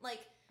audition.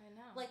 Like, I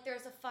know. Like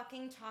there's a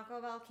fucking Taco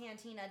Bell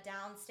cantina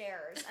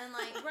downstairs, and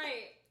like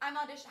right.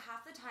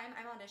 half the time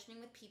I'm auditioning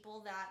with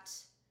people that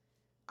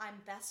I'm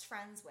best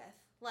friends with.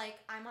 Like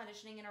I'm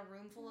auditioning in a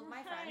room full of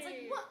my friends.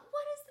 Like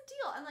what is the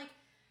deal? And like,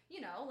 you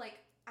know, like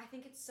I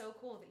think it's so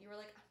cool that you were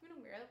like, I'm gonna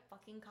wear a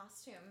fucking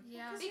costume.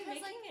 Yeah. Because you're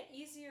making it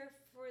easier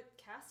for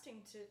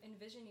casting to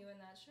envision you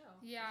in that show.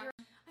 Yeah.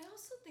 I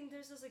also think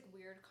there's this like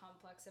weird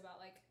complex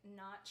about like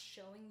not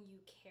showing you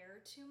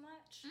care too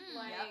much.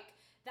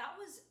 That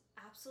was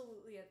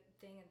absolutely a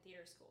thing in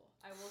theater school.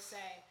 I will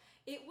say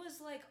it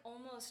was like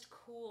almost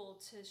cool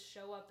to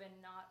show up and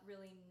not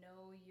really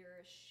know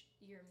your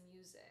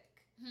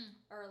music.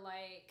 Or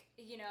like,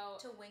 you know,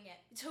 to wing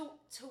it.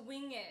 To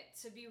wing it,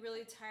 to be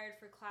really tired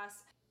for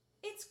class.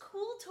 It's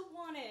cool to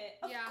want it.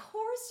 Of Yeah.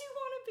 course you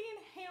want to be in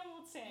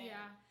Hamilton.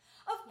 Yeah.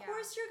 Of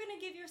course you're going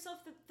to give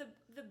yourself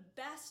the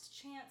best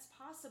chance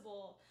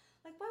possible.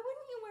 Like, why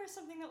wouldn't you wear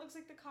something that looks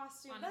like the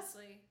costume?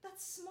 Honestly.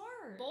 That's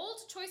smart.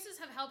 Bold choices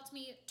have helped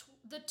me.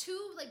 The two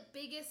like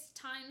biggest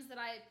times that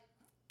I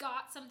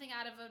got something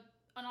out of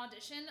an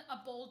audition, a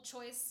bold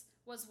choice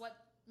was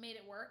what made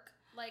it work.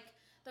 Like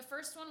the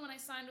first one when I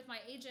signed with my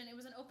agent, it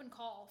was an open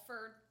call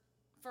for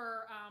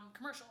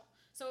commercial.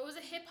 So it was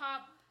a hip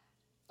hop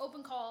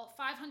open call.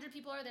 500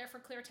 people are there for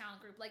Clear Talent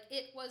Group. Like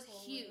it was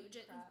huge.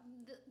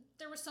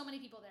 There were so many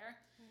people there,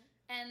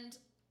 and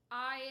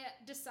I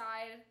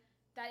decide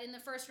that in the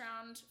first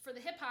round for the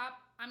hip hop,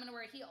 I'm gonna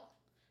wear a heel.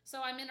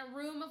 So I'm in a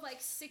room of like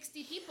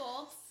 60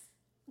 people,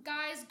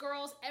 guys,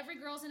 girls. Every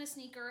girl's in a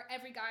sneaker.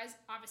 Every guy's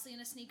obviously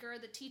in a sneaker.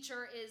 The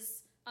teacher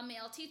is a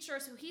male teacher,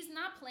 so he's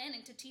not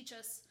planning to teach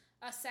us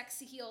a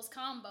sexy heels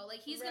combo.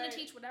 Like he's gonna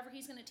teach whatever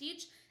he's gonna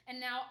teach. And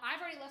now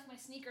I've already left my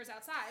sneakers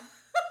outside,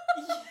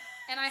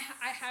 and I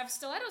have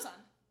stilettos on.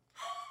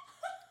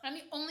 I'm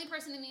the only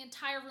person in the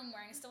entire room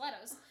wearing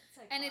stilettos.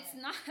 And it's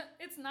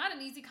not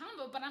an easy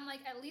combo, but I'm like,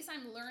 at least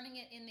I'm learning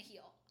it in the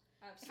heel.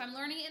 Absolutely. If I'm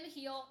learning it in the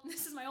heel,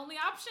 this is my only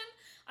option.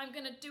 I'm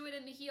gonna do it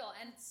in the heel,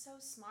 and it's so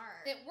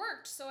smart. It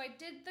worked. So I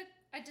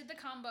did the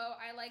combo.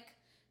 I like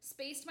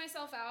spaced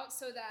myself out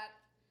so that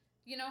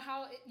you know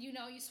how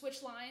you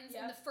switch lines.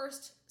 In the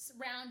first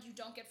round you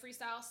don't get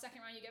freestyle.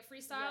 Second round you get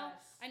freestyle.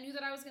 Yes. I knew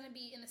that I was gonna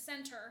be in the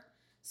center,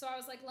 so I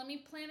was like, let me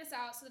plan this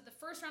out so that the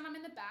first round I'm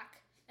in the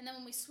back. And then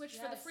when we switch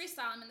for the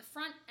freestyle, I'm in the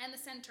front and the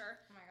center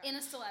in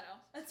a stiletto.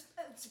 That's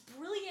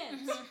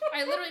brilliant.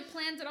 I literally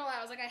planned it all out.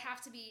 I was like, I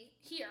have to be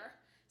here.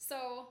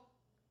 So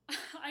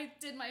I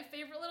did my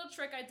favorite little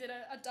trick. I did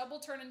a double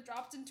turn and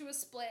dropped into a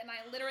split, and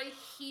I literally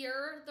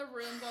hear the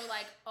room go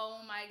like, oh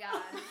my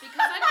God,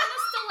 because I'm in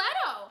a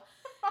stiletto.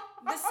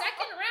 The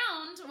second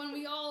round, when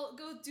we all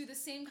go do the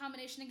same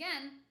combination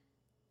again,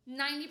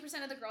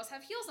 90% of the girls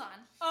have heels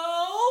on.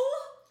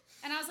 Oh!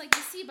 And I was like,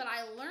 you see, but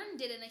I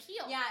learned it in a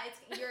heel. Yeah,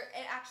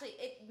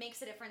 it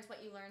makes a difference what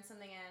you learn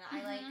something in.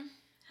 I like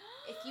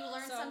if you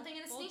learn something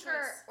in a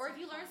sneaker, or if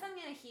you learn something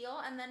in a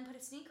heel and then put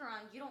a sneaker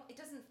on, it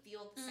doesn't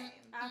feel the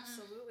same.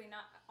 Absolutely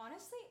not.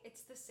 Honestly,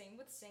 it's the same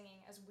with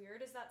singing. As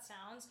weird as that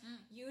sounds,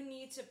 you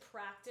need to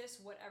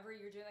practice whatever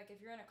you're doing. Like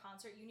if you're in a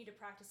concert, you need to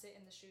practice it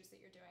in the shoes that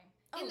you're doing.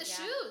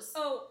 Shoes.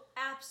 Oh,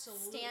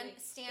 absolutely.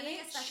 Standing,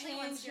 especially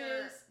once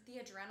you're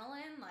the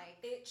adrenaline, like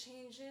it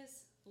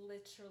changes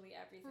literally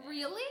everything.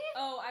 Really?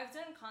 Oh, I've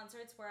done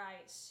concerts where I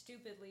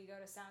stupidly go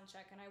to sound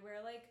check and I wear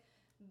like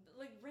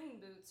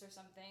rain boots or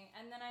something,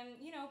 and then I'm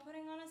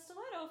putting on a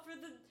stiletto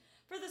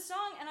for the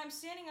song, and I'm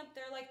standing up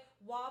there like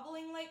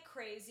wobbling like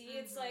crazy.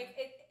 It's like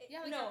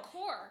your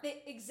core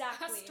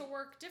exactly has to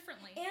work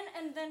differently.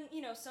 And then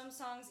some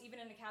songs, even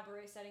in a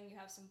cabaret setting, you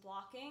have some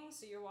blocking,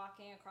 so you're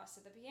walking across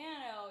to the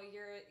piano,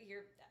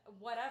 you're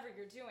whatever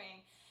you're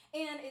doing.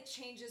 And it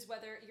changes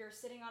whether you're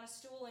sitting on a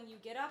stool and you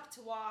get up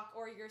to walk,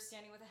 or you're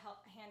standing with a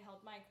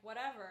handheld mic,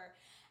 whatever.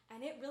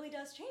 And it really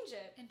does change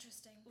it.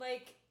 Interesting.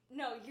 Like,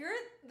 no,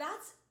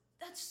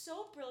 that's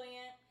so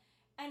brilliant.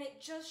 And it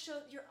just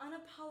shows you're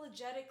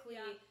unapologetically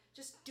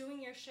just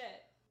doing your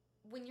shit.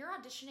 When you're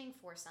auditioning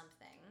for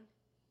something,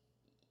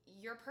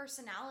 your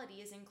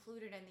personality is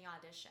included in the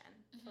audition.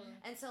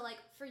 And so like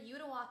for you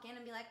to walk in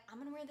and be like, I'm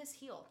gonna wear this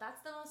heel,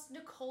 that's the most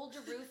Nicole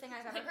deroux thing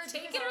I've ever heard.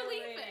 Take it or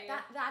leave it.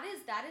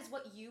 That is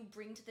what you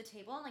bring to the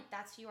table, and like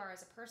that's who you are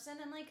as a person.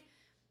 And like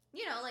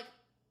like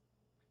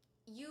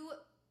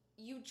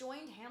you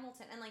joined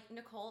Hamilton, and like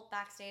Nicole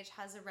backstage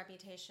has a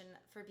reputation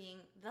for being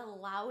the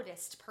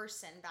loudest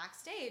person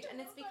backstage, and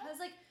it's because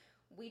like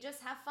we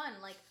just have fun.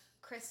 Like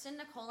Kristen,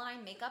 Nicole, and I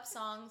make up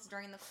songs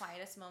during the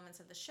quietest moments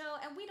of the show,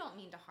 and we don't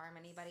mean to harm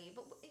anybody,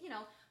 but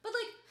but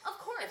like, of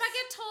course, if I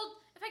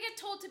get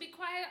told to be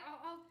quiet,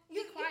 I'll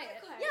be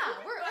quiet.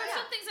 Yeah, or if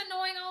something's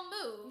annoying, I'll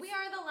move. We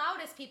are the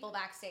loudest people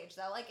backstage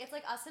though. Like it's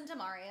like us and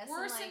Demarius.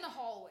 Worse and, like, in the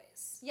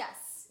hallways.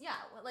 Yes. Yeah.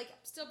 Like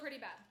Still pretty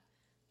bad.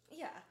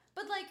 yeah.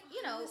 But like,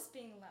 you know, Just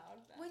being loud.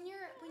 when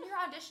you're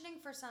auditioning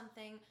for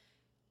something,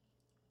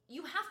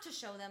 you have to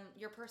show them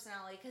your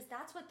personality because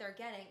that's what they're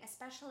getting,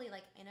 especially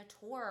like in a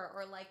tour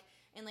or like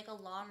in like a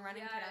long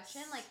running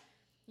production. Like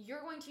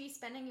you're going to be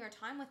spending your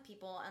time with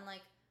people, and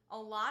like a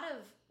lot of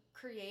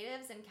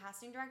creatives and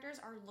casting directors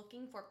are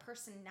looking for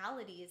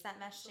personalities that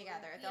mesh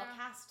together. They'll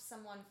cast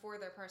someone for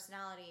their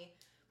personality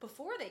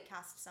before they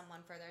cast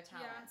someone for their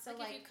talent. Yeah, So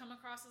like if you come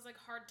across as like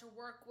hard to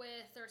work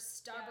with or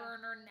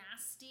stubborn or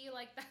nasty,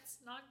 like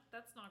that's not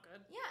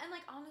good. yeah, and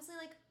like honestly,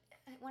 like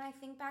when I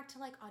think back to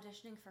like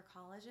auditioning for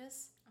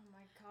colleges, Oh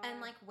my god.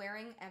 and like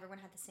everyone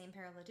had the same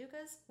pair of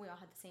Laducas. We all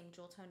had the same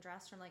jewel tone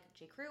dress from like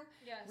J. Crew.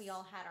 Yes. We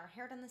all had our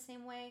hair done the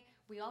same way.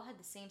 We all had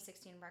the same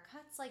 16 bar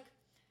cuts. Like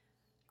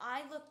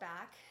I look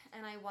back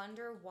and I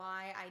wonder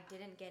why I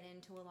didn't get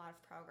into a lot of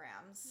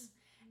programs.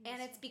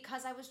 And it's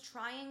because I was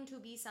trying to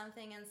be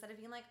something instead of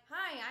being like,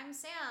 "Hi, I'm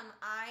Sam.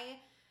 I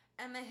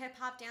am a hip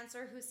hop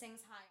dancer who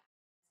sings high."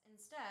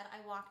 Instead,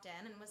 I walked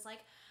in and was like,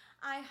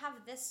 "I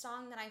have this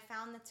song that I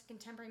found that's a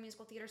contemporary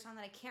musical theater song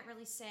that I can't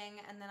really sing."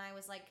 And then I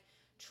was like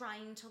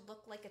trying to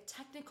look like a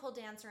technical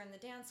dancer in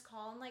the dance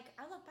call. And like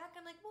I look back,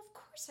 I'm like, well, of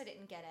course I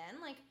didn't get in.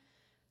 Like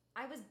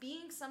I was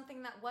being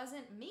something that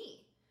wasn't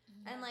me.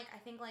 And like I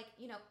think like,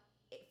 you know,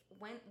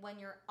 when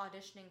you're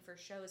auditioning for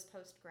shows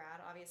post grad,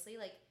 obviously,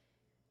 like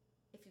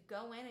if you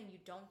go in and you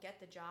don't get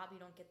the job, you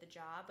don't get the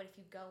job. But if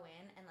you go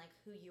in and like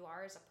who you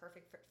are is a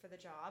perfect fit for the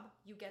job,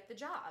 you get the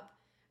job.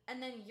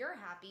 And then you're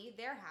happy,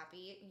 they're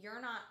happy.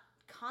 You're not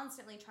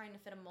constantly trying to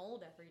fit a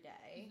mold every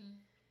day.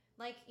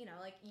 Like, you know,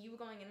 like you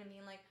going in and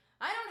being like,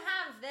 I don't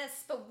have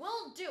this, but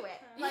we'll do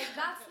it. Like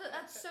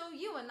that's so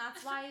you, and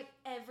that's why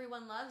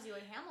everyone loves you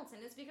at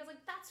Hamilton, is because like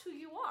that's who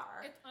you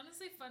are. It's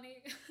honestly funny.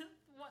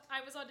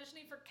 I was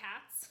auditioning for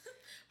Cats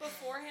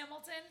before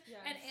Hamilton,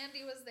 and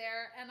Andy was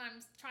there, and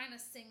I'm trying to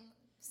sing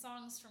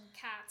songs from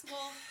Cats.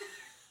 Well,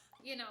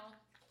 you know,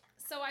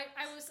 so I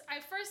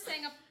first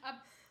sang a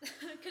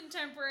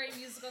contemporary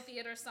musical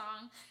theater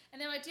song,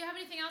 and they're like, "Do you have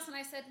anything else?" And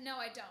I said, "No,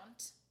 I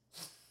don't.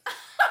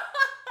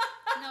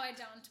 No, I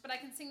don't. But I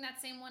can sing that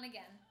same one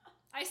again."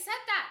 I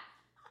said that.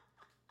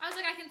 I was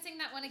like, I can sing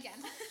that one again.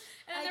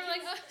 And then they were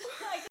like, oh.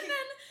 And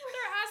then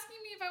they're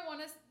asking me if I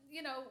want to, you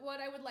know, what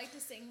I would like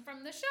to sing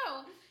from the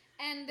show.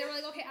 And they were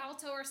like, okay,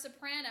 alto or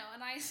soprano.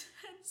 And I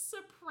said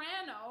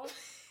soprano.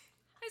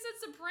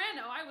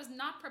 I was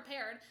not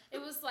prepared.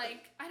 It was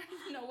like, I don't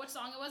even know what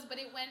song it was,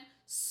 but it went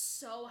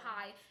so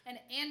high.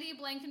 And Andy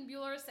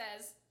Blankenbuehler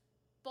says,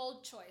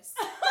 bold choice.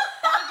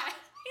 Okay.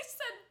 He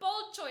said,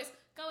 bold choice.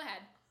 Go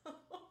ahead.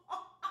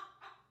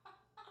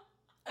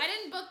 I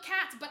didn't book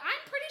Cats, but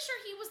I'm pretty sure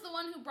he was the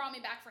one who brought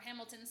me back for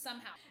Hamilton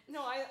somehow.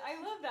 No, I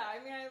love that.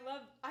 I mean,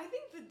 I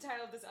think the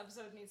title of this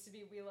episode needs to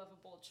be "We Love a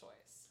Bold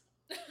Choice."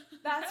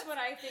 That's what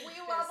I think. We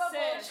love a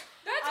bold choice.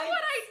 That's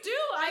what I do.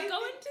 I go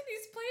into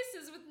these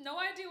places with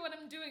no idea what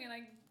I'm doing, and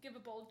I give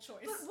a bold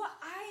choice. But what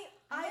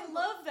I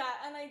love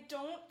that, and I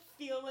don't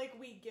feel like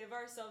we give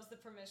ourselves the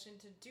permission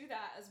to do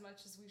that as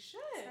much as we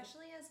should,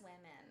 especially as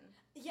women.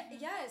 Yeah,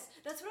 yes,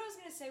 that's what I was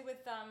gonna say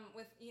with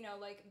you know,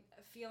 like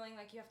feeling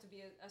like you have to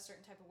be a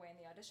certain type of way in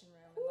the audition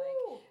room, and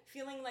like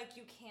feeling like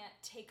you can't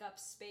take up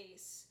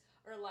space,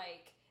 or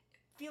like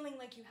feeling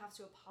like you have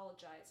to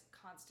apologize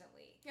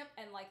constantly. Yep.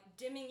 And like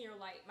dimming your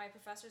light. My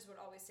professors would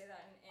always say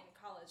that in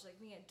college, like,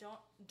 Mia,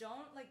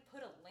 don't like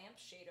put a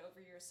lampshade over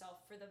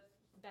yourself for the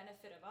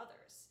benefit of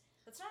others.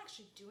 That's not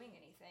actually doing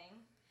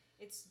anything.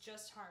 It's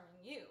just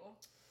harming you.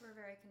 We're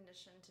very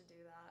conditioned to do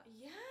that.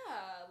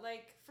 Yeah,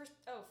 like for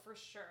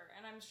sure.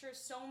 And I'm sure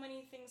so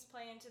many things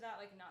play into that,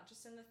 like not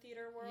just in the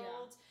theater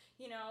world,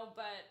 you know,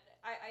 but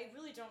I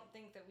really don't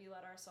think that we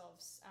let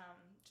ourselves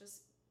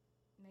just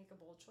make a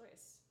bold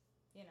choice,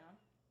 you know.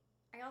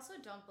 I also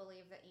don't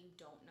believe that you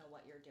don't know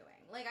what you're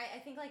doing. Like I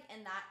think like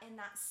in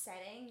that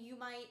setting you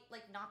might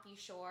like not be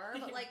sure,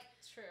 but like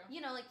it's true. You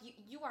know, like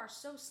you are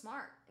so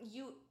smart.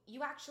 You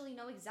actually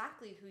know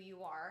exactly who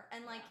you are,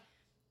 and like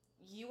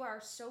you are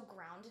so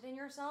grounded in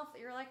yourself that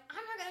you're like,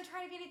 I'm not gonna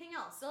try to be anything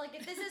else. So like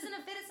if this isn't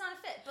a fit, it's not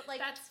a fit. But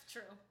like that's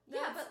true.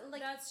 But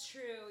like that's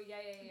true.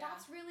 Yeah.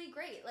 That's really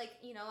great. Like,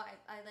 you know,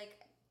 I like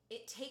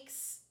it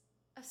takes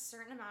a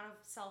certain amount of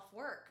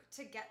self-work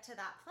to get to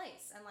that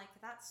place, and like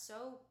that's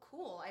so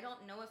cool. I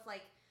don't know if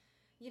like,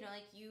 you know,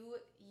 like you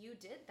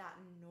did that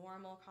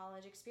normal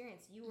college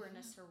experience. You were in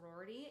a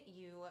sorority,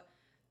 you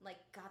like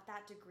got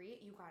that degree,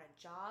 you got a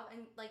job,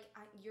 and like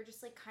you're just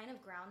like kind of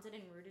grounded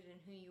and rooted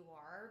in who you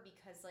are,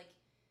 because like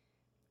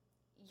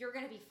you're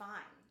gonna be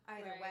fine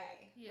either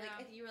way. Yeah.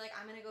 Like if you were like,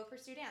 I'm gonna go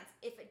pursue dance,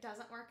 if it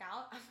doesn't work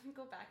out, I'm gonna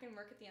go back and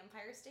work at the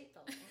Empire State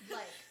Building.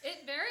 Like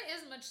it very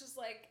is much just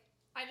like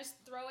I just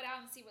throw it out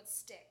and see what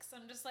sticks.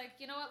 I'm just like,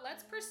 you know what, let's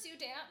pursue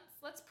dance,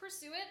 let's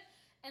pursue it,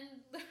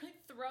 and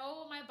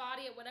throw my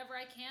body at whatever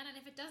I can, and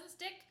if it doesn't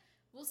stick,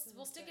 we'll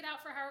stick it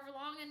out for however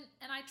long,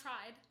 and I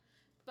tried.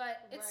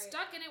 But it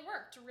stuck and it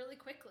worked really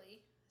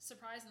quickly,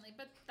 surprisingly.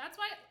 But that's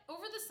why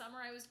over the summer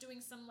summer I was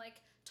doing some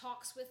like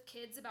talks with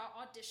kids about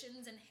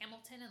auditions and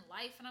Hamilton and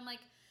life, and I'm like,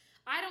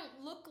 I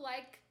don't look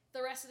like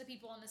the rest of the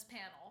people on this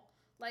panel.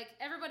 Like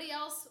everybody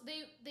else,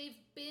 they've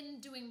been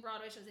doing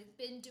Broadway shows, they've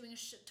been doing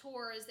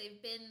tours,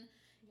 they've been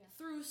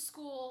through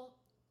school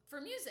for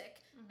music,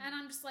 and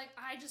I'm just like,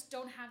 I just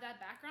don't have that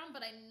background,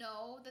 but I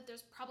know that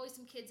there's probably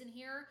some kids in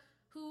here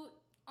who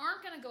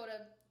aren't gonna go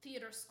to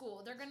theater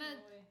school. They're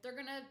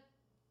gonna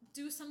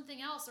do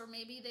something else, or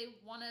maybe they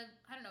want to,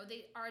 I don't know,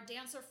 they are a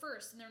dancer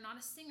first and they're not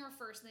a singer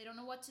first and they don't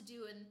know what to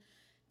do, and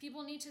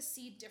people need to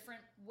see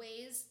different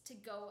ways to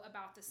go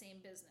about the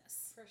same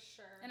business. For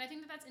sure. And I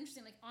think that that's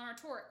interesting. Like on our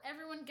tour,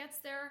 everyone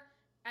gets there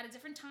at a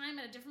different time,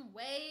 at a different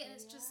way, and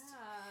it's just,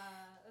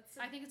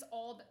 I think it's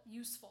all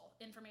useful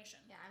information.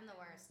 Yeah, I'm the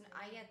worst.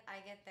 I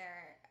get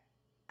there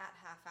at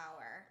half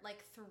hour,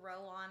 like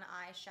throw on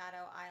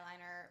eyeshadow,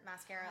 eyeliner,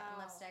 mascara, and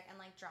lipstick, and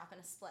like drop in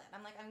a split.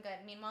 I'm like, I'm good.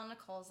 Meanwhile,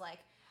 Nicole's like,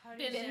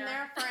 been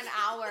there for an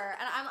hour,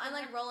 and I'm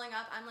like rolling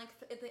up. I'm like,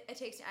 it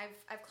takes me.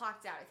 I've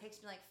clocked out. It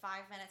takes me like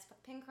 5 minutes. Put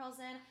pin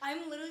curls in.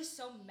 I'm literally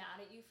so mad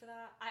at you for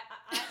that. I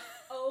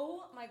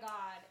oh my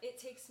god,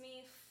 it takes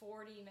me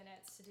 40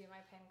 minutes to do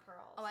my pin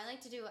curls. Oh, I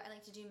like to do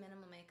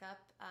minimal makeup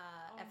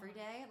every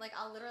day. Like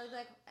I'll literally be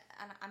like,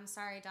 and I'm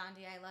sorry,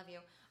 Dondi, I love you.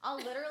 I'll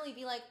literally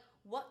be like,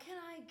 what can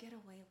I get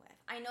away with?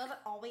 I know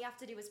that all we have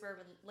to do is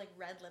wear like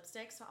red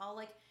lipstick, so I'll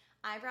like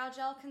eyebrow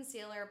gel,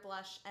 concealer,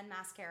 blush, and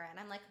mascara, and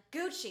I'm like,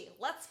 Gucci,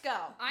 let's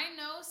go. I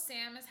know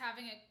Sam is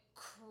having a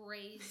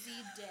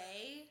crazy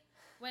day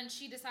when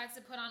she decides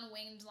to put on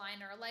winged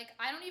liner. Like,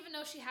 I don't even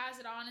know she has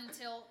it on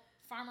until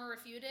Farmer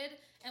Refuted,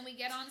 and we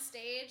get on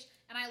stage,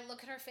 and I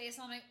look at her face,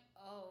 and I'm like,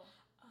 oh,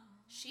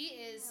 she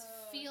is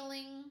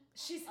feeling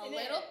a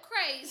little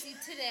crazy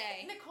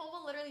today. Nicole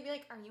will literally be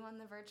like, are you on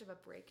the verge of a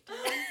breakdown?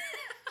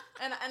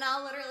 And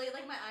I'll literally,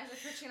 like, my eyes are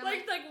twitching. And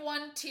like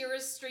one tear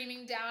is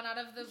streaming down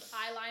out of the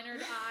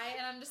eyelinered eye,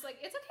 and I'm just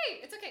like, it's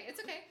okay.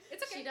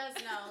 She does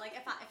know. Like,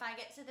 if I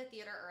get to the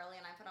theater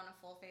early and I put on a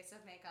full face of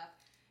makeup,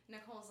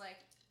 Nicole's like,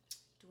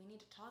 do we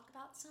need to talk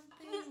about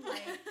something?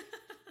 Like,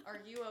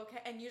 are you okay?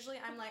 And usually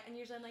I'm like,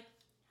 no, I'm not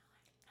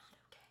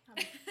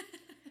okay.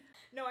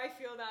 No, I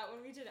feel that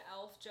when we did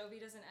Elf, Jovi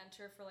doesn't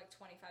enter for like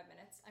 25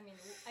 minutes. I mean,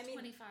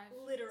 25.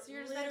 Literally. So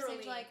you're just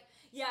literally like,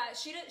 yeah,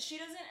 she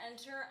doesn't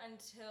enter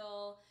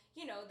until,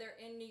 you know, they're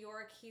in New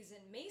York, he's in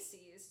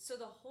Macy's. So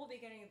the whole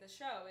beginning of the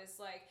show is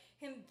like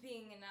him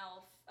being an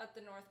elf at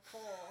the North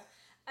Pole,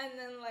 and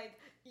then like,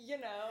 you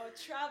know,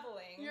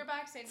 traveling. You're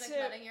backstage like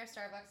letting your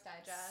Starbucks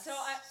digest. So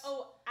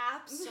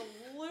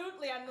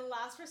absolutely, I'm the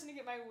last person to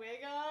get my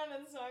wig on,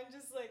 and so I'm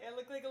just like, I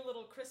look like a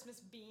little Christmas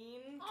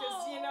bean,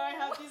 because you know, I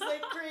have these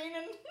like green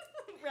and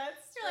red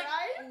stripes. You're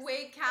like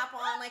wig cap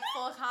on, like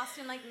full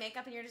costume, like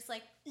makeup, and you're just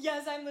like,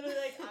 yes, I'm literally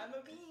like, I'm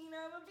a bean.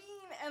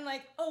 And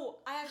like,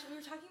 we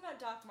were talking about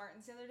Doc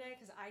Martens the other day,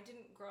 because I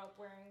didn't grow up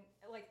wearing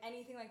like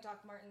anything like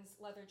Doc Martens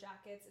leather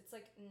jackets. It's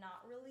like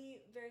not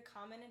really very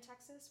common in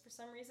Texas for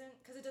some reason,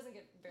 because it doesn't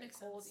get very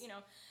cold, you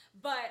know.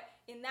 But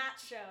in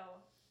that show,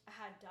 I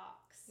had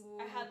Docs.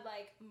 I had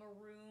like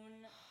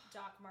maroon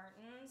Doc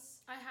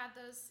Martens. I had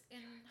those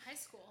in high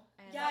school.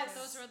 Yes,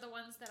 those were the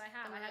ones that I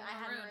had. I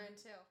had maroon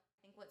too. I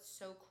think what's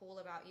so cool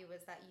about you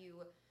is that you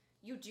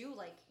do,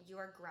 like, you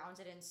are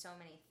grounded in so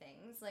many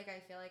things. Like, I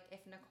feel like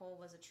if Nicole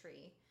was a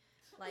tree,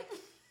 like,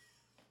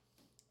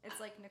 it's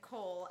like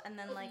Nicole, and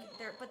then like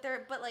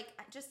but like,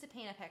 just to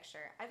paint a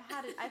picture, I've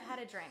had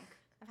a drink.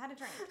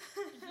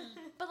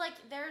 But like,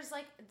 there's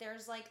like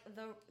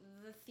the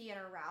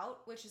theater route,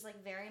 which is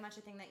like very much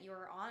a thing that you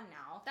are on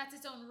now. That's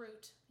its own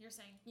route. You're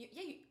saying?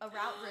 A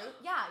route.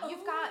 Yeah,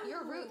 you've got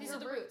your route. These are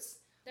the roots.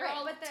 They're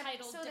all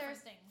titled different there's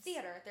things.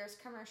 Theater, there's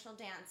commercial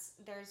dance,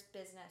 there's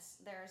business,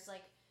 there's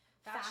like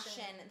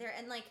fashion. There,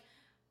 and like,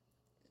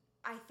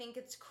 I think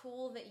it's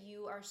cool that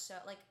you are so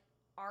like,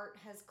 art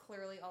has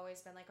clearly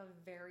always been like a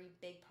very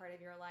big part of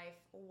your life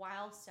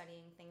while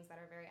studying things that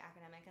are very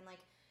academic, and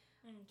like,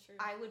 true.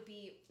 I would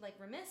be like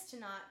remiss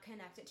to not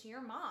connect it to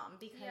your mom,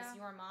 because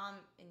your mom,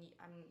 and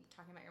I'm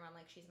talking about your mom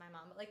like she's my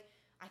mom, but like,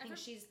 I think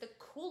she's the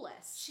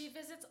coolest. She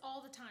visits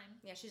all the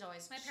time. Yeah, she's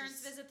always. My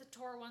parents visit the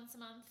tour once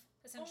a month,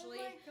 essentially.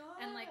 Oh my God.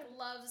 And like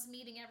loves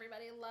meeting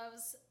everybody. Love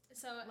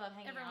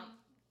hanging out.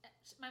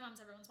 My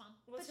mom's everyone's mom.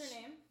 What's her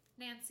name?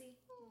 Nancy.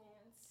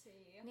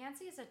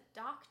 Nancy is a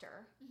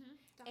doctor. Mm-hmm.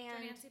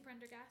 Dr. Nancy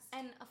Prendergast.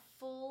 And a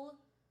full,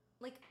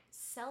 like,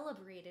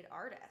 celebrated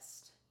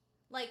artist.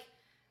 Like,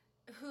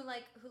 who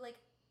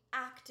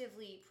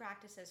actively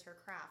practices her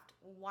craft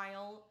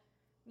while,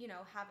 you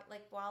know,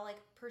 while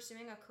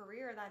pursuing a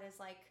career that is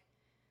like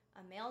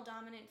a male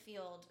dominant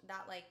field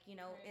that, like, you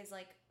know, is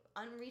like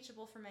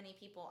unreachable for many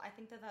people. I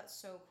think that that's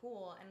so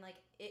cool, and like,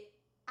 it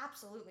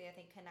absolutely, I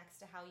think, connects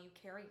to how you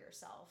carry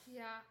yourself.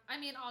 Yeah, I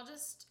mean,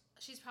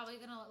 she's probably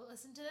gonna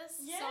listen to this,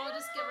 so I'll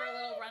just give her a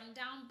little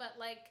rundown. But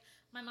like,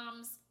 my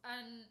mom's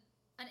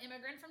an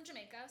immigrant from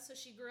Jamaica, so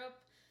she grew up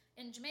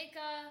in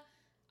Jamaica.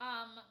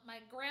 My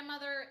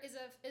grandmother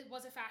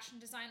was a fashion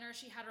designer.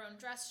 She had her own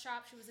dress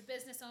shop. She was a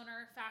business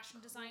owner, fashion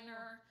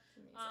designer.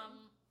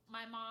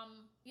 my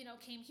mom, you know,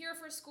 came here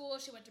for school.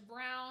 She went to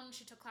Brown.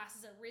 She took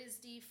classes at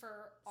RISD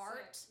for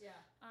art. Sick.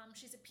 Yeah.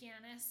 She's a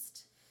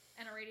pianist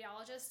and a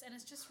radiologist, and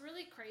it's just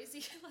really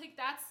crazy. Like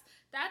that's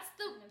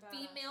the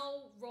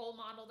female role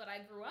model that I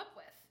grew up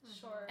with.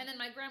 Sure. And then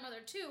my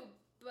grandmother too,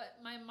 but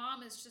my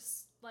mom is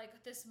just like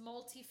this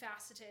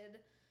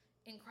multifaceted,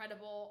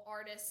 incredible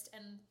artist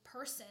and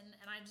person,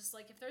 and I just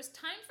like, if there's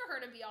time for her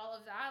to be all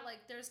of that,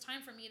 like there's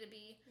time for me to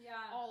be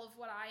all of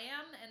what I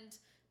am. And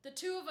the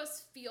two of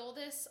us feel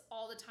this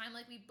all the time.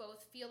 Like we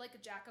both feel like a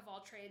jack of all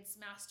trades,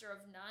 master of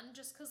none,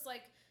 just because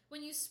like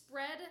when you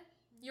spread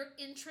your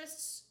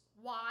interests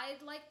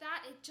wide like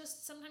that, it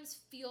just sometimes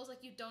feels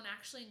like you don't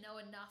actually know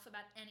enough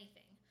about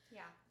anything.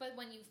 Yeah. But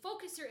when you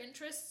focus your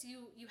interests,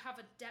 you have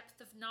a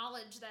depth of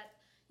knowledge that,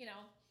 you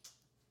know,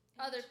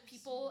 other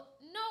people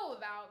know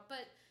about.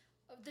 But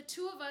the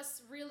two of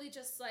us really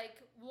just like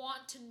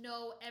want to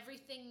know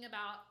everything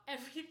about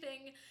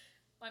everything.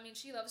 I mean,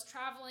 she loves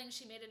traveling.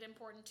 She made it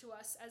important to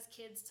us as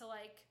kids to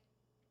like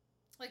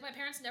my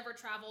parents never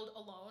traveled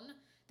alone.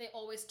 They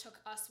always took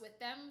us with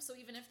them. So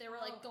even if they were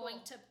like going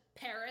to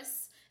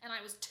Paris and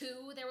I was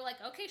 2, they were like,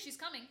 okay, she's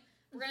coming.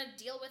 We're going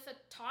to deal with a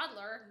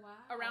toddler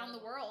around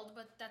the world.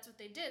 But that's what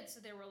they did. So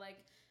they were like,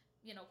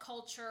 you know,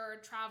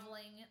 culture,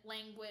 traveling,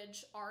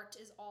 language, art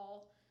is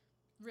all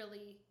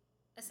really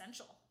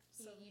essential.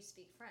 So you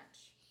speak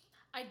French.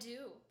 I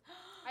do.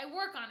 I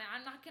work on it.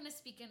 I'm not going to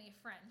speak any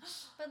French.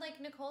 But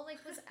like Nicole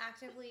like was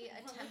actively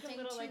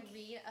attempting to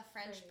read a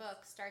French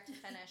book start to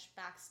finish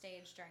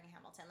backstage during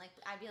Hamilton. Like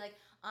I'd be like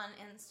on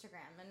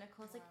Instagram and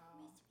Nicole's like,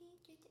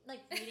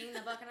 like reading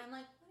the book, and I'm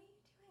like, what are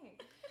you doing?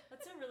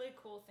 That's a really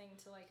cool thing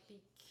to like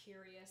be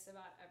curious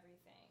about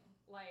everything.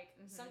 Like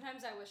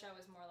sometimes I wish I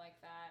was more like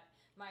that.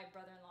 My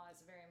brother-in-law is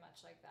very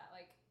much like that.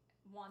 Like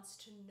wants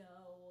to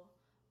know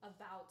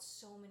about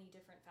so many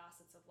different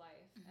facets of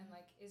life and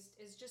like is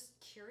just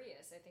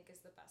curious, I think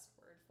is the best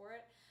word for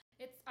it.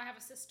 I have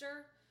a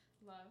sister.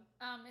 Love.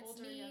 It's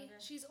Older, me. younger?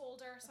 She's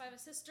older, so I have a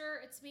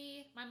sister. It's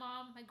me, my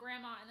mom, my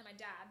grandma, and then my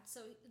dad.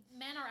 So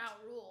men are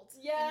outruled.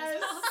 Yes.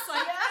 In this house.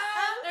 Like,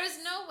 there's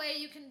no way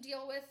you can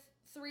deal with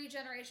 3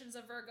 generations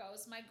of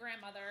Virgos, my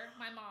grandmother,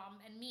 my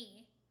mom, and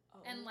me,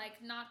 and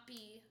like not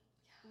be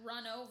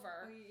run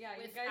over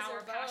with you guys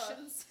our are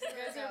passions. You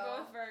guys are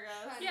both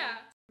Virgos. Yeah.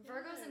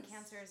 Virgos and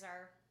Cancers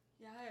are.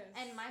 Yes.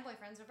 And my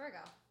boyfriend's a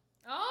Virgo.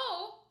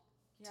 Oh.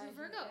 Yeah, 2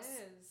 Virgos.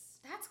 He is.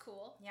 That's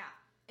cool. Yeah,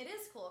 it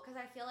is cool because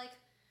I feel like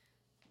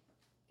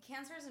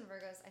Cancers and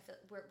Virgos, I feel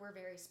we're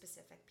very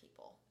specific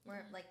people.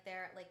 We're like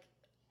they're like,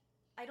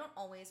 I don't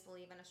always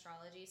believe in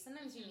astrology.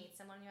 Sometimes you meet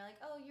someone and you're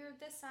like, oh, you're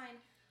this sign.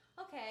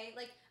 Okay,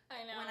 like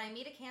I know. when I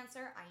meet a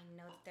Cancer, I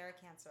know that they're a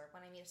Cancer.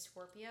 When I meet a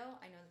Scorpio,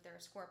 I know that they're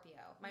a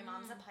Scorpio. My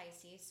mom's a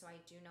Pisces, so I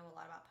do know a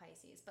lot about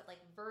Pisces. But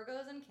like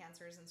Virgos and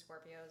Cancers and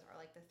Scorpios are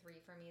like the 3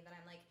 for me that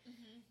I'm like,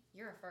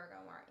 you're a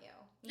Virgo, aren't you?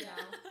 You know?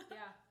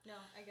 Yeah. No,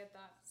 I get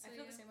that. So I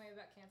feel the same way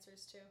about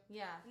Cancers too.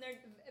 Yeah. And there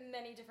are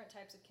many different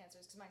types of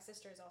Cancers because my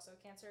sister is also a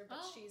Cancer,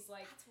 but she's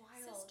like That's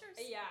wild. Sisters.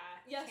 Yeah.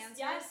 Yes.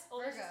 Cancers, Yes.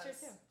 Older Virgos.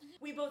 sister too.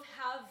 We both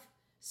have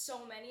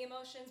so many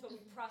emotions, but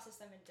we process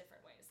them in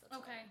different ways. That's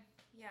Okay.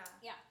 Yeah.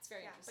 Yeah, it's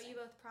very But interesting. you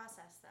both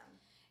process them.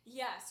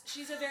 Yes,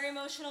 she's a very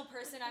emotional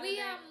person. We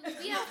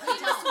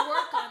must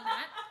work on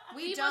that.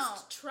 We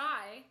must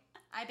try.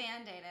 I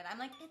band-aided. I'm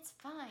like, it's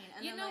fine.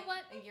 And You then, know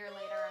like, what? A year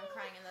later, I'm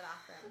crying in the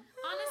bathroom.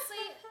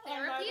 Honestly, my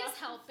therapy is God.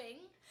 helping.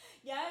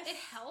 Yes, It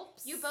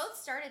helps. You both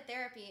started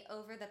therapy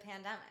over the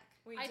pandemic.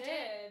 We I did.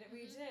 did.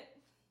 We did.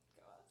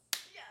 Go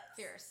us. Yes.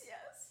 Fierce.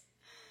 Yes.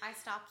 I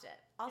stopped it.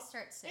 I'll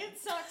start soon. It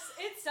sucks.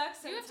 It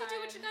sucks. You have to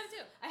do what you sometimes.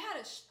 gotta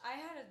do. I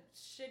had a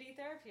shitty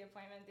therapy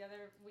appointment the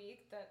other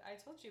week that I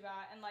told you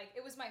about, and like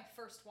it was my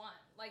first one.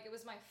 Like it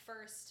was my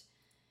first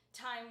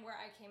time where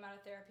I came out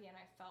of therapy and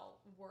I felt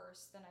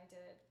worse than I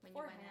did When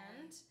you went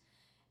beforehand.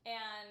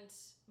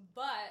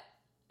 But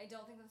I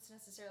don't think that's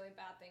necessarily a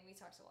bad thing. We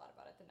talked a lot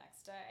about it the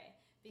next day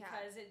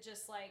because it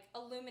just like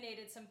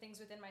illuminated some things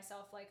within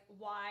myself, like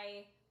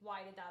why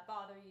did that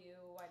bother you?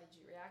 Why did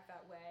you react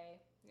that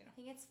way? You know. I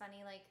think it's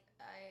funny, like,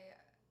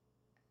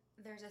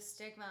 there's a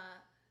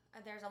stigma,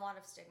 there's a lot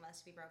of stigmas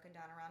to be broken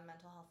down around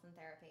mental health and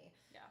therapy.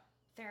 Yeah.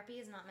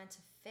 Therapy is not meant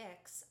to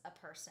fix a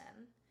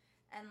person.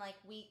 And, like,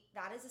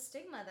 that is a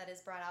stigma that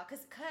is brought out.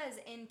 Because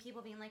in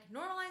people being like,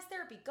 normalize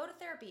therapy, go to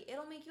therapy,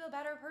 it'll make you a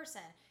better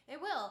person. It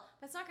will,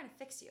 but it's not going to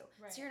fix you.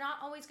 Right. So you're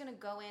not always going to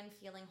go in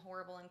feeling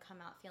horrible and come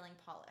out feeling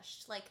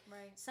polished. Like,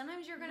 Right.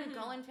 sometimes you're going to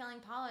go in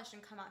feeling polished and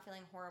come out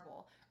feeling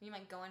horrible. Or you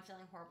might go in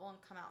feeling horrible and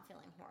come out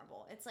feeling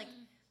horrible. It's like,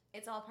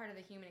 it's all part of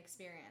the human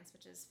experience,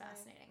 which is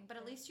fascinating. But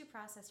at least you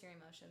process your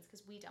emotions,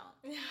 because we don't.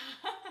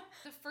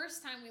 The first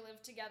time we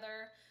lived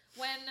together,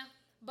 when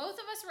both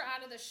of us were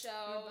out of the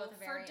show both for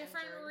very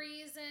different injured.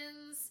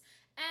 reasons,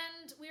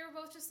 and we were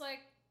both just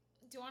like,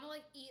 do you want to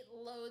like eat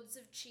loads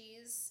of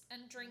cheese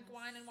and drink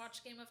wine and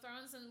watch Game of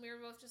Thrones? And we were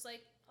both just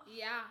like,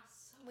 yeah.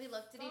 We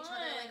looked at each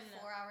other like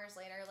Fun. 4 hours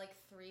later, like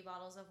 3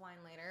 bottles of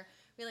wine later.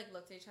 We like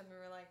looked at each other and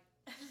we were like,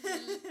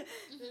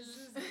 This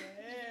is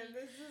good.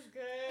 This is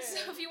good.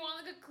 So if you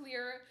want like a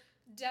clear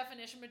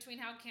definition between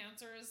how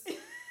Cancers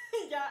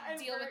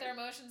and deal with their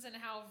emotions and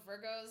how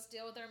Virgos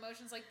deal with their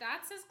emotions. Like,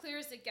 that's as clear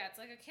as it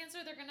gets. Like, a Cancer,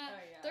 they're gonna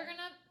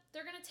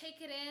take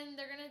it in,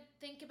 they're gonna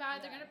think about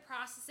it, they're gonna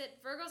process it.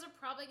 Virgos are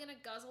probably gonna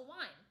guzzle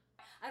wine.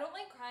 I don't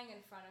like crying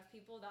in front of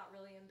people. That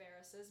really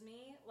embarrasses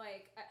me.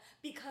 Like,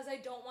 because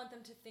I don't want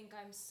them to think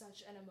I'm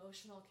such an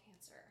emotional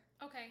Cancer.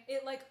 Okay.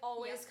 It like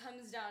always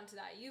comes down to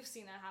that. You've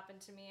seen that happen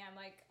to me. I'm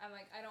like,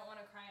 I don't want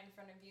to cry in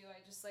front of you.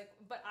 I just like,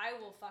 but I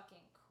will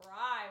fucking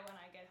cry when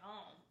I get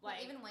home.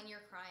 Like, even when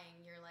you're crying,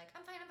 you're like,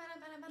 I'm fine.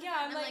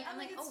 Yeah, I'm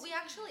like, oh, we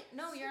actually,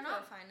 no, you're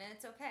not stupid. fine, and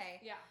it's okay.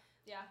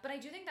 Yeah. But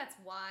I do think that's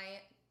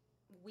why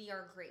we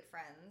are great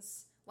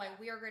friends. Why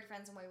we are great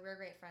friends and why we're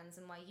great friends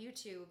and why you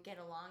two get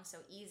along so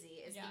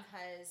easy is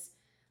because,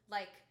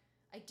 like,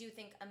 I do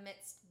think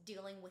amidst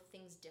dealing with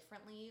things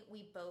differently,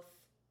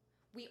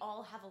 we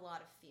all have a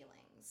lot of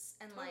feelings.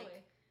 And,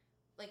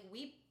 like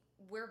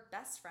we're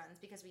best friends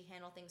because we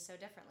handle things so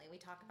differently. We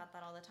talk about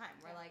that all the time.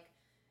 We're like,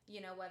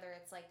 you know, whether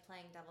it's, like,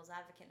 playing devil's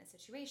advocate in a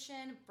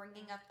situation,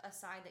 bringing up a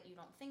side that you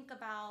don't think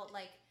about,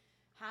 like,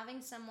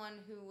 having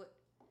someone who,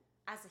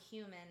 as a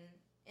human,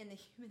 in the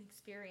human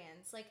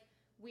experience, like,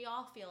 we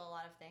all feel a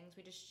lot of things.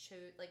 We just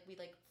choose, like, we,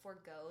 like,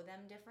 forego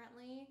them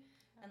differently.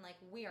 And,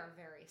 like, we are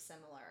very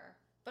similar.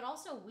 But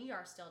also, we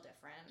are still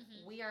different.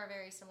 Mm-hmm. We are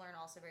very similar and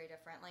also very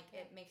different. Like,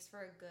 it makes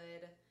for a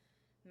good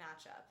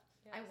matchup.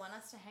 Yes. I want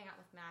us to hang out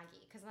with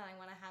Maggie. Because then I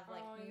want to have,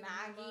 like,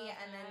 Maggie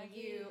and then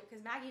you. Because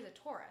Maggie's a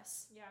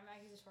Taurus. Yeah,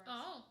 Maggie's a Taurus.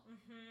 Oh.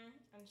 Mm-hmm.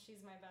 And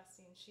she's my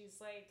bestie. And she's,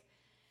 like,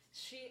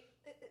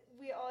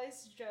 we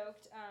always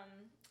joked,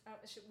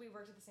 we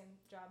worked at the same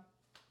job.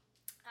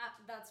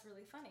 That's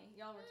really funny.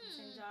 Y'all worked at the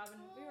same job,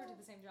 and we worked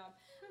at the same job.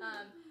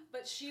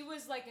 But she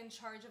was, like, in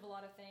charge of a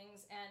lot of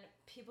things, and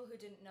people who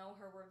didn't know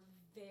her were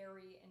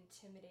very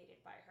intimidated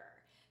by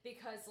her.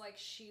 Because, like,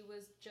 she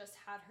just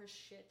had her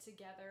shit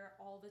together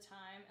all the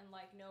time, and,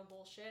 like, no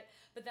bullshit.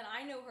 But then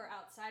I know her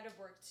outside of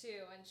work,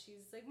 too, and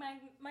she's, like,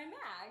 my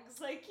Mags,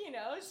 like, you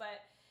know.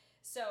 But,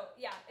 so,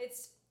 yeah,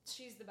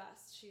 she's the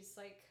best. She's,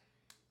 like,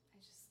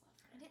 I just love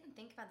her. I didn't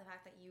think about the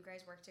fact that you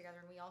guys work together,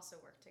 and we also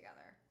work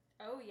together.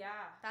 Oh,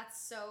 yeah. That's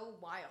so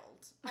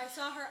wild. I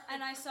saw her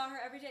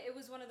every day. It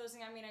was one of those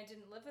things, I mean, I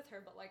didn't live with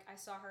her, but, like, I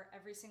saw her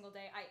every single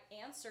day. I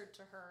answered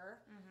to her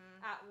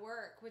at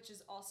work, which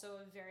is also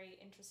a very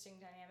interesting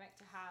dynamic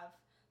to have,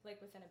 like,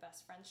 within a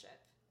best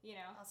friendship, you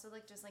know? Also,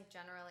 like, just, like,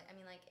 generally, I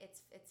mean, like,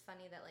 it's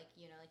funny that, like,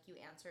 you know, like,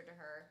 you answer to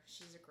her,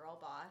 she's a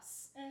girl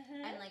boss,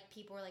 and, like,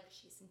 people are like,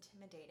 she's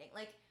intimidating.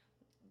 Like,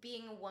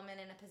 being a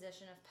woman in a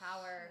position of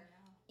power...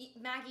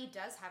 Maggie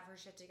does have her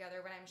shit together,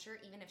 but I'm sure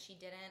even if she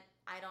didn't,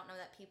 I don't know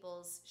that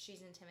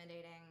she's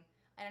intimidating.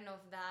 I don't know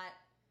if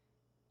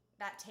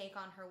that take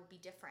on her would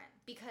be different.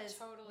 Because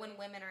when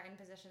women are in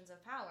positions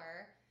of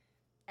power,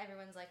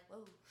 everyone's like,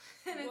 whoa.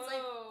 And it's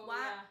like,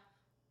 why? Yeah.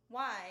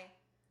 Why?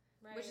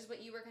 Right. Which is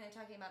what you were kind of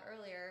talking about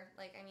earlier.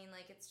 Like, I mean,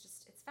 like, it's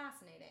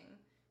fascinating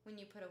when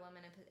you put a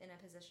woman in a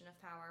position of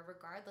power,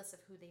 regardless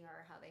of who they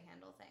are or how they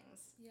handle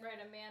things. Yeah. Right,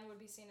 a man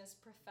would be seen as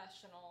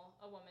professional,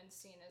 a woman's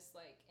seen as,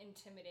 like,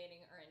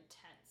 intimidating or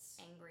intense.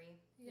 Angry.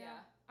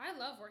 Yeah. I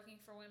love working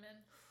for women,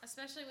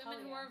 especially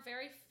women who are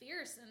very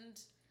fierce and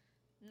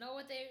know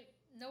what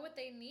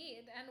they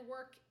need and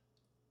work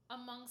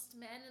amongst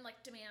men and, like,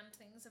 demand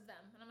things of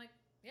them. And I'm like,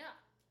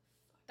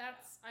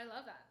 I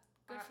love that.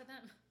 Good for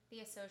them.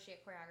 The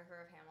associate choreographer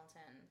of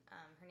Hamilton,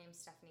 her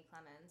name's Stephanie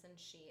Clemens, and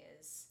she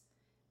is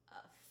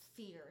a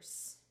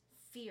fierce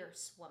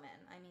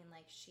woman. I mean,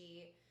 like,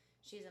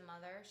 she's a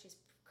mother. She's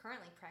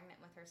currently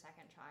pregnant with her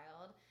second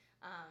child.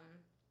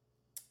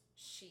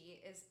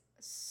 She is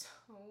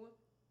so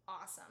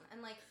awesome.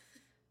 And, like,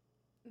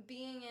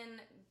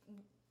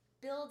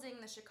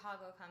 building the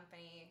Chicago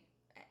company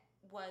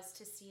was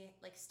to see,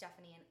 like,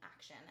 Stephanie in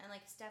action. And,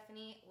 like,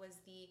 Stephanie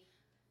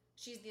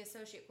she's the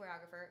associate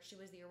choreographer. She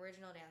was the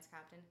original dance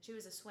captain. She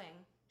was a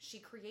swing. She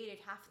created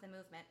half the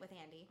movement with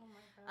Andy. Oh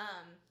my God.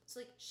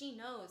 So, like, she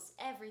knows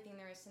everything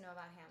there is to know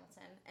about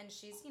Hamilton. And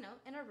she's, you know,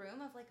 in a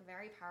room of, like,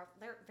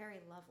 they're very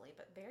lovely,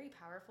 but very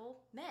powerful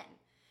men.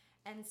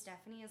 And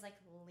Stephanie is, like,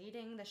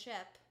 leading the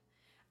ship.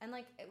 And,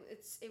 like,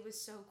 it was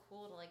so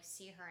cool to, like,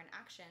 see her in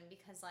action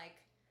because, like,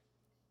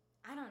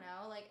 I don't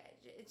know, like,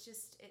 it's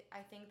just,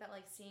 I think that,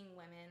 like, seeing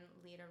women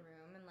lead a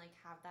room and, like,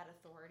 have that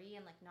authority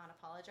and, like, not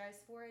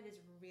apologize for it is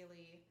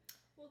really...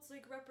 Well, it's,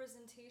 like,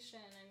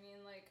 representation. I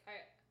mean, like,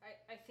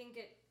 I think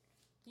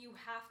you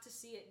have to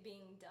see it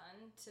being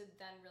done to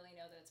then really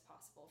know that it's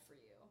possible for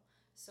you.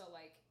 So,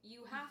 like,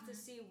 you have to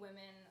see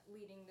women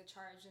leading the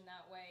charge in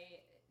that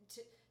way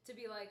to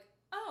be like,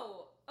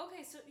 oh,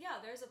 okay, so,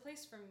 yeah, there's a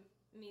place for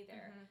me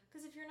there.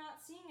 Because if you're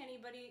not seeing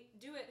anybody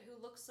do it who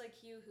looks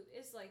like you, who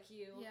is like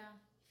you, you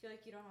feel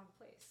like you don't have a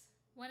place.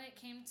 When it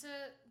came to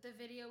the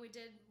video we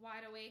did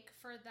Wide Awake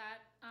for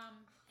that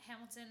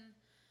Hamilton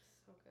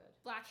so good.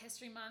 Black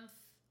History Month,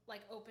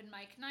 like, open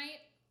mic night,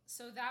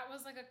 so that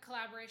was, like, a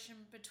collaboration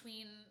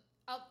between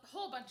a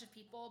whole bunch of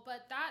people,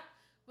 but that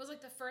was,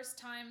 like, the first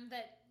time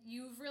that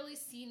you've really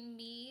seen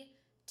me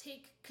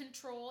take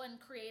control and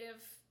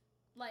creative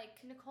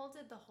Like Nicole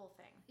did the whole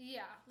thing.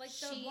 yeah, like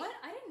What?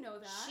 I didn't know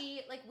that.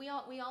 She like we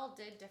all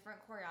did different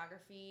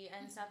choreography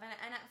and stuff,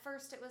 and at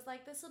first it was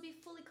like this will be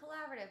fully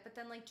collaborative, but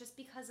then like just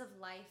because of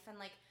life and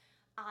like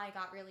I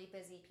got really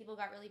busy, people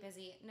got really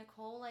busy.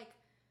 Nicole like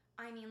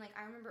I mean like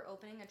I remember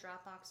opening a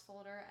Dropbox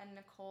folder and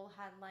Nicole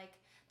had like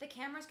the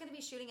camera's gonna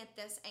be shooting at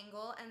this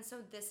angle, and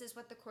so this is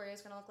what the choreo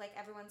is gonna look like.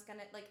 Everyone's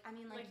gonna like I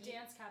mean like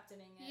dance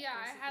captaining it. yeah,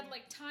 basically. I had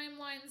like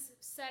timelines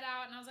set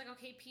out, and I was like,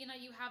 okay, Pina,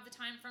 you have the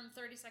time from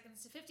 30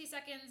 seconds to 50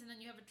 seconds, and then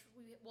you have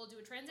we'll do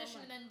a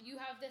transition, and then you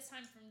have this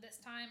time from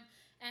this time,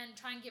 and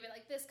try and give it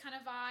like this kind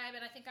of vibe,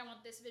 and I think I want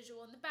this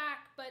visual in the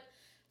back, but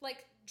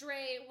like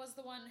Dre was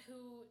the one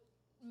who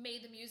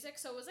made the music,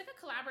 so it was like a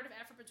collaborative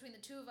effort between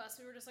the two of us.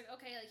 We were just like,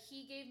 okay, like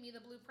he gave me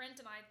the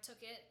blueprint, and I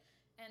took it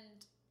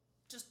and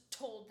just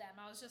told them.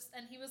 I was just,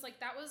 and he was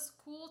like, that was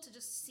cool to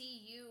just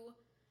see you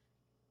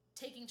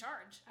taking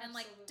charge and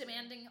like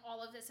demanding all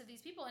of this of these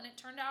people, and it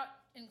turned out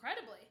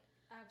incredibly.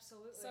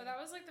 Absolutely. So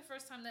that was like the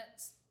first time that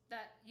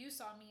you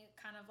saw me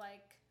kind of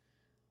like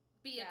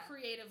be a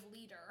creative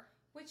leader,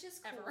 which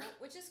is cool. Ever.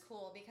 Which is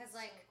cool because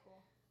like so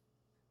cool.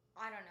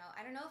 I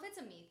don't know if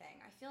it's a me thing.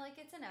 I feel like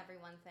it's an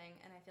everyone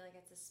thing, and I feel like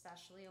it's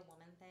especially a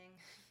woman thing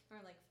or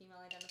like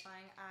female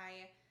identifying.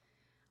 I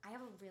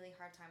have a really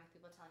hard time with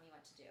people telling me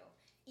what to do.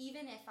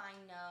 Even if I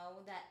know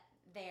that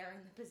they're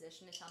in the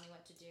position to tell me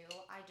what to do,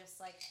 I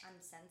just like I'm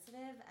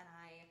sensitive and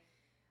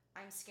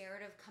I'm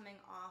scared of coming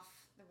off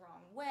the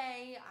wrong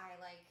way.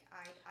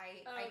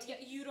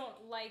 You don't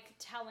like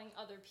telling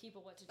other people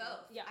what to do.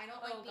 Both. Yeah, I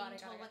don't like being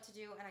told it. what to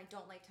do, and I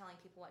don't like telling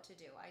people what to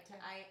do.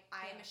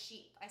 I'm a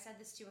sheep. I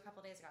said this to you a couple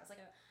days ago. I was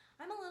like,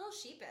 I'm a little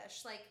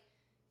sheepish, like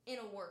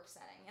in a work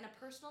setting. In a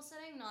personal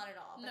setting, not at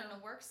all. But in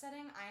a work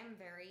setting, I am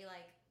very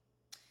like,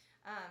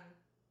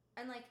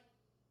 and like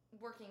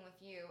working with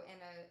you in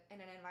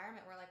an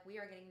environment where like we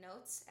are getting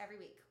notes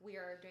every week. We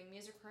are doing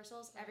music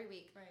rehearsals every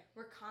week. Right.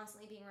 We're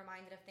constantly being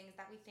reminded of things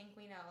that we think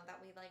we know, that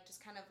we like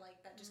just kind of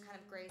like that just kind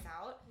of grays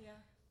out. Yeah.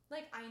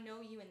 Like I know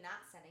you in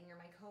that setting, you're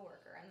my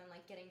coworker, and then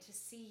like getting to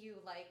see you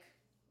like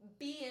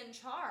be in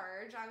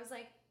charge, I was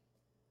like,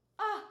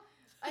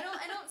 I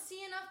don't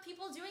see enough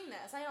people doing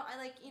this. I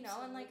like, you know,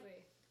 and like,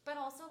 but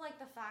also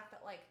like the fact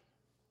that like,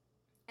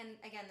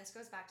 and again, this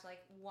goes back to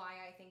like why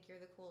I think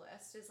you're the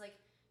coolest is like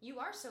you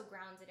are so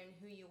grounded in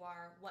who you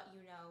are, what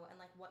you know, and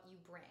like what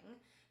you bring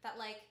that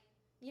like,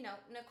 you know,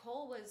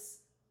 Nicole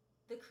was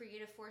the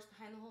creative force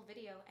behind the whole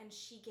video, and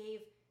she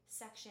gave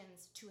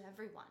sections to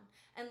everyone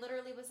and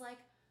literally was like,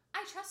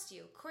 I trust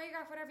you,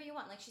 choreograph whatever you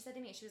want. Like she said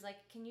to me, she was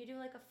like, can you do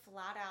like a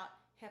flat out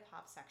hip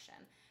hop section?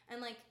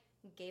 And like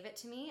gave it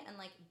to me and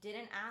like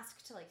didn't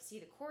ask to like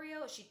see the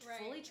choreo. She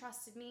fully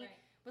trusted me.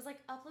 Was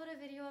like upload a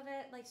video of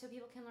it like so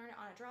people can learn it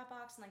on a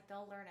Dropbox and like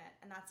they'll learn it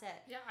and that's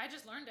it. Yeah, I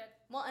just learned it.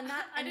 Well, and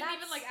that I didn't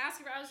even like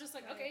ask her. I was just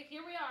like, okay,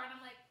 here we are, and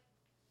I'm like,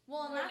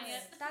 well, and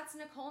that's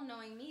Nicole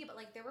knowing me, but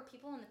like there were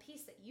people in the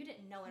piece that you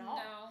didn't know at all.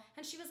 No.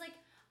 And she was like,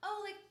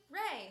 oh, like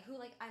Ray, who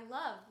like I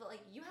love, but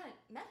like you hadn't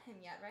met him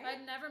yet, right?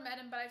 I'd never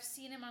met him, but I've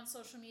seen him on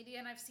social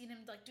media and I've seen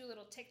him like do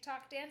little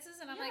TikTok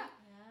dances, and I'm like,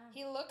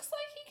 he looks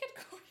like he could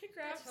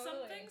choreograph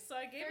something, so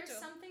I gave it to him.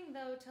 There's something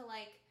though to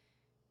like.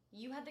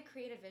 You had the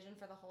creative vision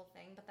for the whole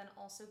thing, but then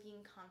also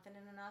being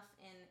confident enough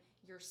in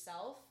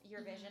yourself,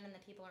 your vision, and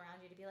the people around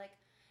you to be like,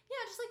 yeah,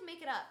 just like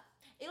make it up.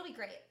 It'll be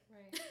great.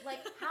 Right.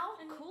 Like how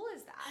cool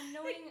is that? And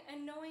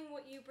knowing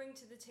what you bring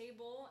to the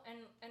table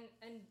and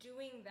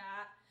doing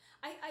that,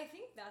 I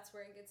think that's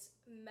where it gets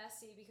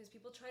messy because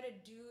people try to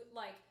do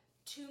like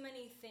too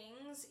many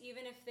things,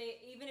 even if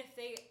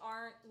they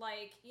aren't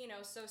like, you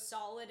know, so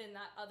solid in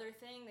that other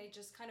thing. They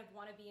just kind of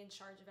want to be in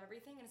charge of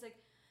everything, and it's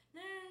like,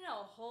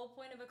 no. Whole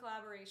point of a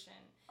collaboration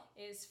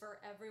is for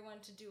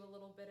everyone to do a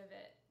little bit of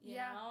it, you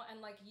know?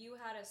 And like you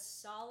had a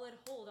solid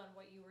hold on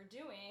what you were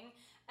doing,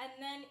 and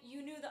then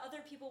you knew the other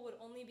people would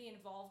only be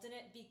involved in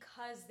it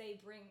because they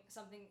bring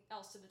something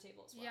else to the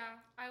table as well. Yeah,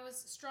 I was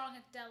strong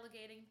at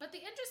delegating. But the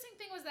interesting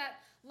thing was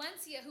that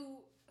Lencia,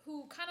 who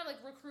kind of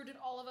like recruited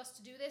all of us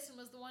to do this and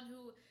was the one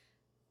who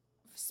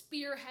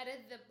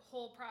spearheaded the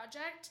whole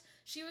project,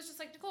 she was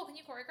just like, Nicole, can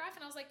you choreograph?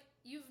 And I was like,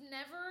 you've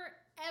never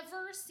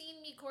ever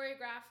seen me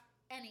choreograph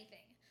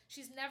anything.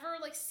 She's never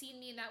like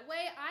seen me in that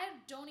way. I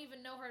don't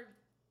even know her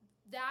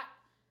that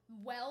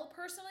well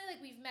personally.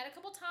 Like we've met a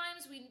couple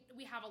times. We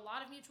have a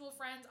lot of mutual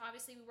friends.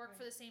 Obviously we work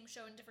for the same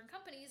show in different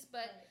companies,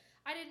 but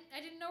I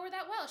didn't know her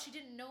that well. She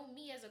didn't know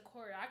me as a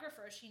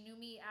choreographer. She knew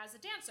me as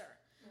a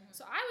dancer.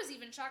 So I was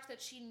even shocked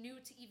that she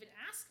knew to even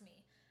ask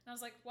me. And I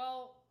was like,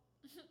 well,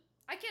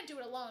 I can't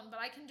do it alone,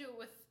 but I can do it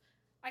with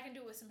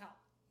some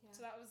help. Yeah.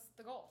 So that was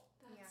the goal.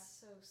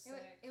 That's so sick.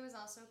 It was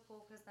also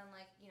cool because then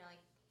like, you know, like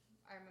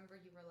I remember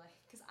you were like,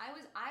 because I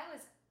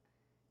was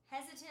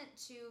hesitant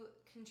to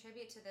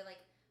contribute to the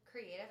like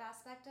creative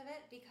aspect of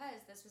it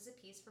because this was a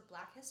piece for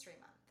Black History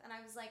Month, and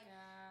I was like,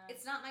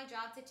 it's not my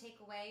job to take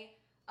away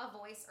a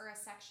voice or a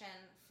section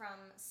from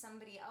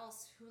somebody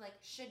else who like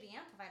should be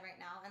amplified right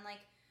now, and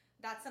like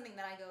that's something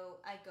that I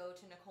go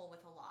to Nicole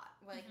with a lot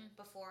like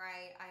before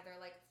I either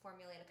like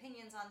formulate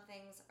opinions on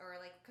things or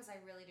like, because I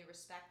really do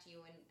respect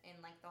you in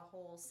like the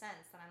whole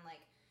sense that I'm like,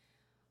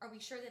 are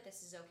we sure that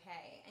this is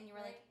okay? And you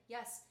were like,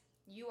 yes,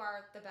 you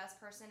are the best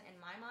person in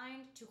my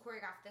mind to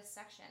choreograph this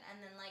section.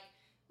 And then like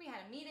we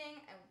had a meeting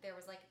and there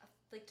was like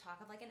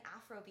talk of like an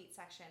Afrobeat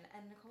section,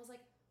 and Nicole was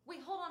like, wait,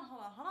 hold on.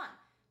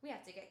 We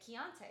have to get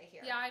Keontae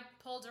here. Yeah, I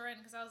pulled her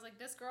in because I was like,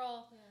 this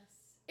girl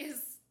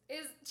is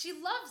she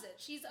loves it.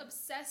 She's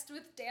obsessed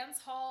with dance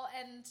hall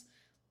and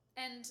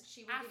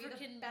she will African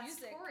give you the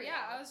best music. choreo.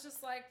 Yeah, I was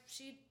just like,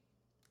 she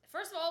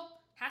first of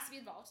all has to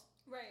be involved.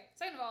 Right.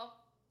 Second of all,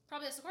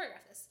 probably has to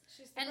choreograph this.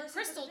 And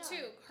Crystal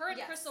too. Her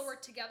and Yes. Crystal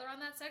worked together on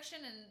that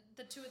section, and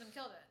the two of them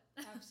killed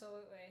it.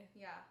 Absolutely.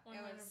 Yeah,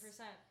 100%.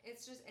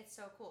 It's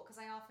so cool because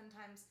I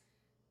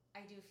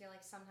do feel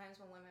like sometimes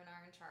when women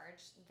are in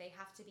charge, they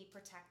have to be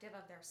protective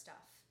of their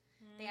stuff.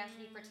 They have to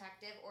be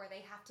protective, or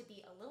they have to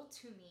be a little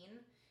too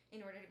mean in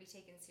order to be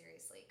taken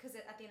seriously. Because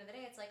at the end of the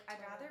day, it's like, I'd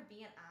rather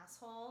be an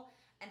asshole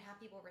and have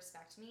people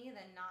respect me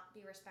than not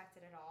be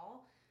respected at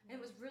all. And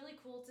it was really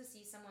cool to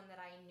see someone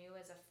that I knew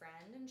as a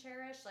friend and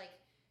cherish, like,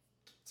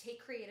 take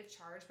creative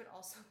charge, but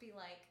also be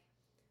like,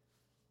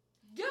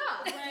 yeah,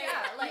 right.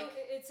 yeah, like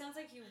it sounds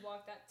like you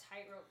walk that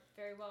tightrope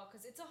very well,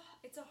 because it's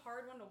a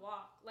hard one to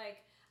walk.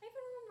 Like, I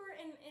even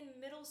remember in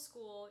middle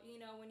school,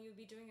 you know, when you would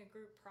be doing a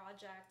group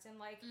project, and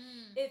like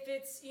if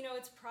it's, you know,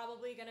 it's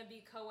probably gonna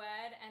be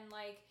co-ed, and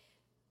like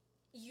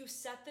you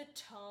set the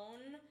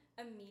tone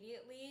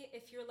immediately.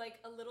 If you're like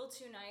a little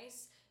too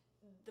nice,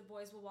 the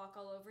boys will walk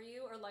all over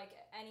you, or like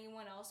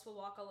anyone else will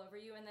walk all over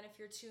you. And then if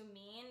you're too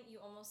mean, you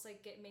almost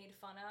like get made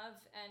fun of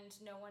and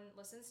no one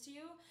listens to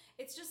you.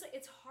 It's just like,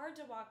 it's hard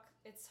to walk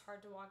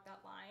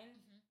that line.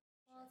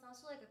 well, it's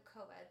also like a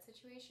co-ed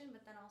situation,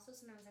 but then also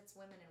sometimes it's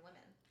women and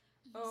women.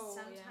 Oh,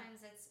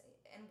 Sometimes it's,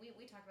 and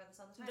we talk about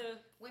this all the time,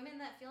 women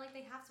that feel like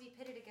they have to be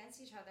pitted against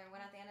each other,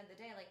 when at the end of the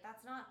day, like,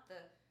 that's not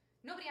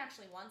nobody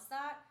actually wants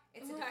that.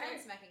 It's a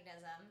defense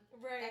mechanism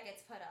that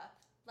gets put up.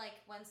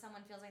 Like, when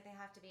someone feels like they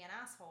have to be an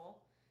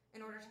asshole in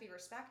order to be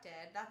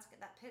respected, that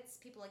pits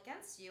people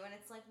against you, and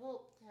it's like,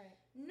 well,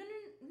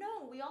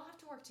 no, we all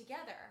have to work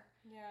together.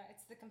 Yeah,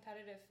 it's the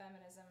competitive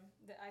feminism.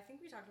 I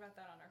think we talked about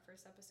that on our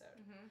first episode.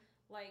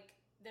 Like,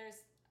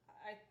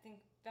 I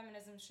think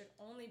feminism should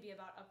only be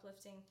about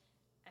uplifting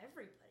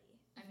everybody.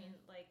 I mean,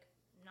 like,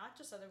 not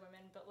just other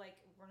women, but like,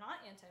 we're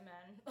not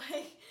anti-men.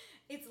 Like,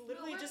 it's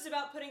literally just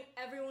about putting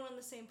everyone on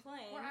the same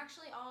plane. We're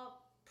actually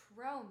all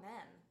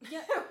pro-men.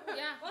 Yeah, 100%.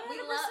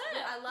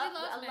 I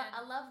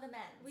love the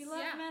men. We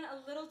love men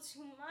a little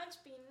too much.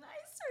 Be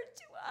nicer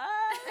to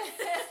us.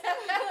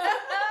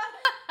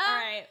 All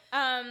right.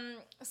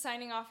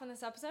 Signing off on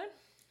this episode.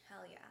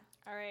 Hell yeah.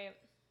 All right.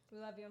 We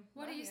love you.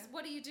 What do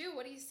you do?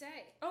 What do you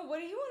say? Oh, what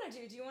do you want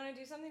to do? Do you want to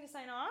do something to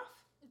sign off?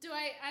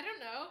 I don't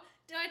know.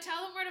 Do I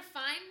tell them where to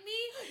find me?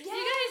 Yes!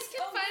 You guys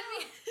can find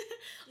me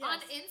on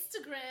Yes.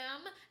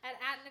 Instagram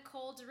at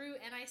Nicole Deroux,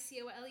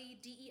 NicoleDeroux.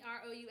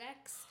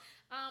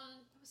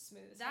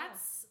 Smooth.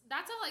 That's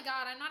all I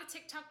got. I'm not a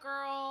TikTok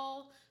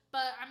girl,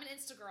 but I'm an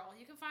Insta girl.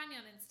 You can find me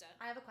on Insta.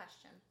 I have a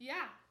question.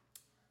 Yeah.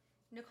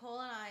 Nicole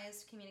and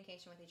I's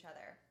communication with each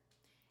other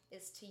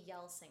is to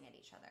yell sing at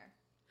each other.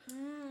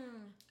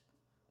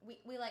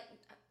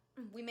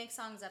 We make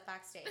songs up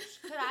backstage.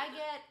 Could I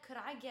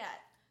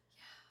get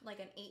like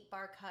an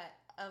 8-bar cut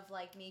of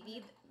like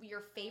maybe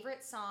your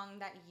favorite song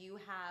that you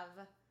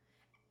have?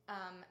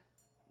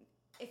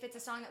 If it's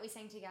a song that we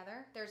sang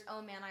together, there's "Oh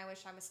Man, I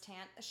Wish I Was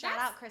Tan." Shout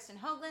out Kristen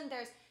Hoagland.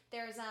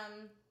 There's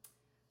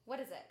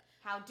what is it?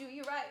 How Do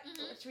You Write?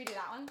 Should we do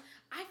that one?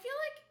 I feel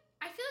like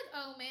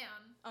oh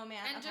man. Oh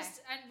man. And okay.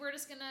 we're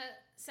just gonna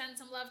send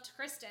some love to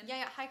Kristen.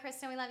 Yeah. Hi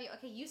Kristen, we love you.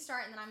 Okay, you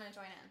start and then I'm gonna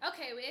join in.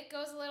 Okay, it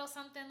goes a little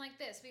something like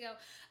this. We go,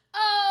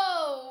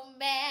 oh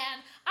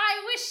man, I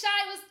wish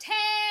I was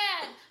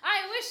tan.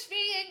 I wish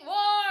being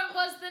warm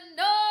was the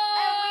norm.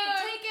 And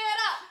we take it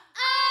up.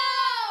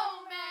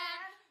 Oh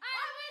man,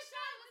 I wish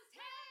I was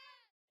tan.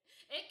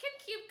 It can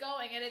keep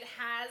going, and it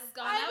has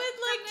gone. I would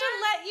like to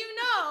let you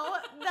know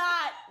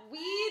that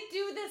we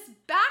do this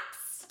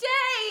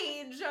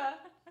backstage.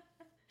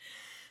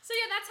 So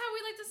yeah, that's how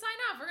we like to sign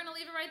off. We're gonna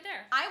leave it right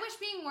there. I wish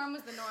being warm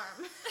was the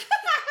norm.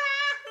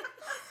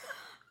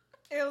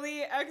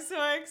 Illy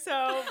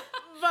XOXO.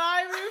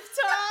 Bye,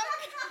 rooftop.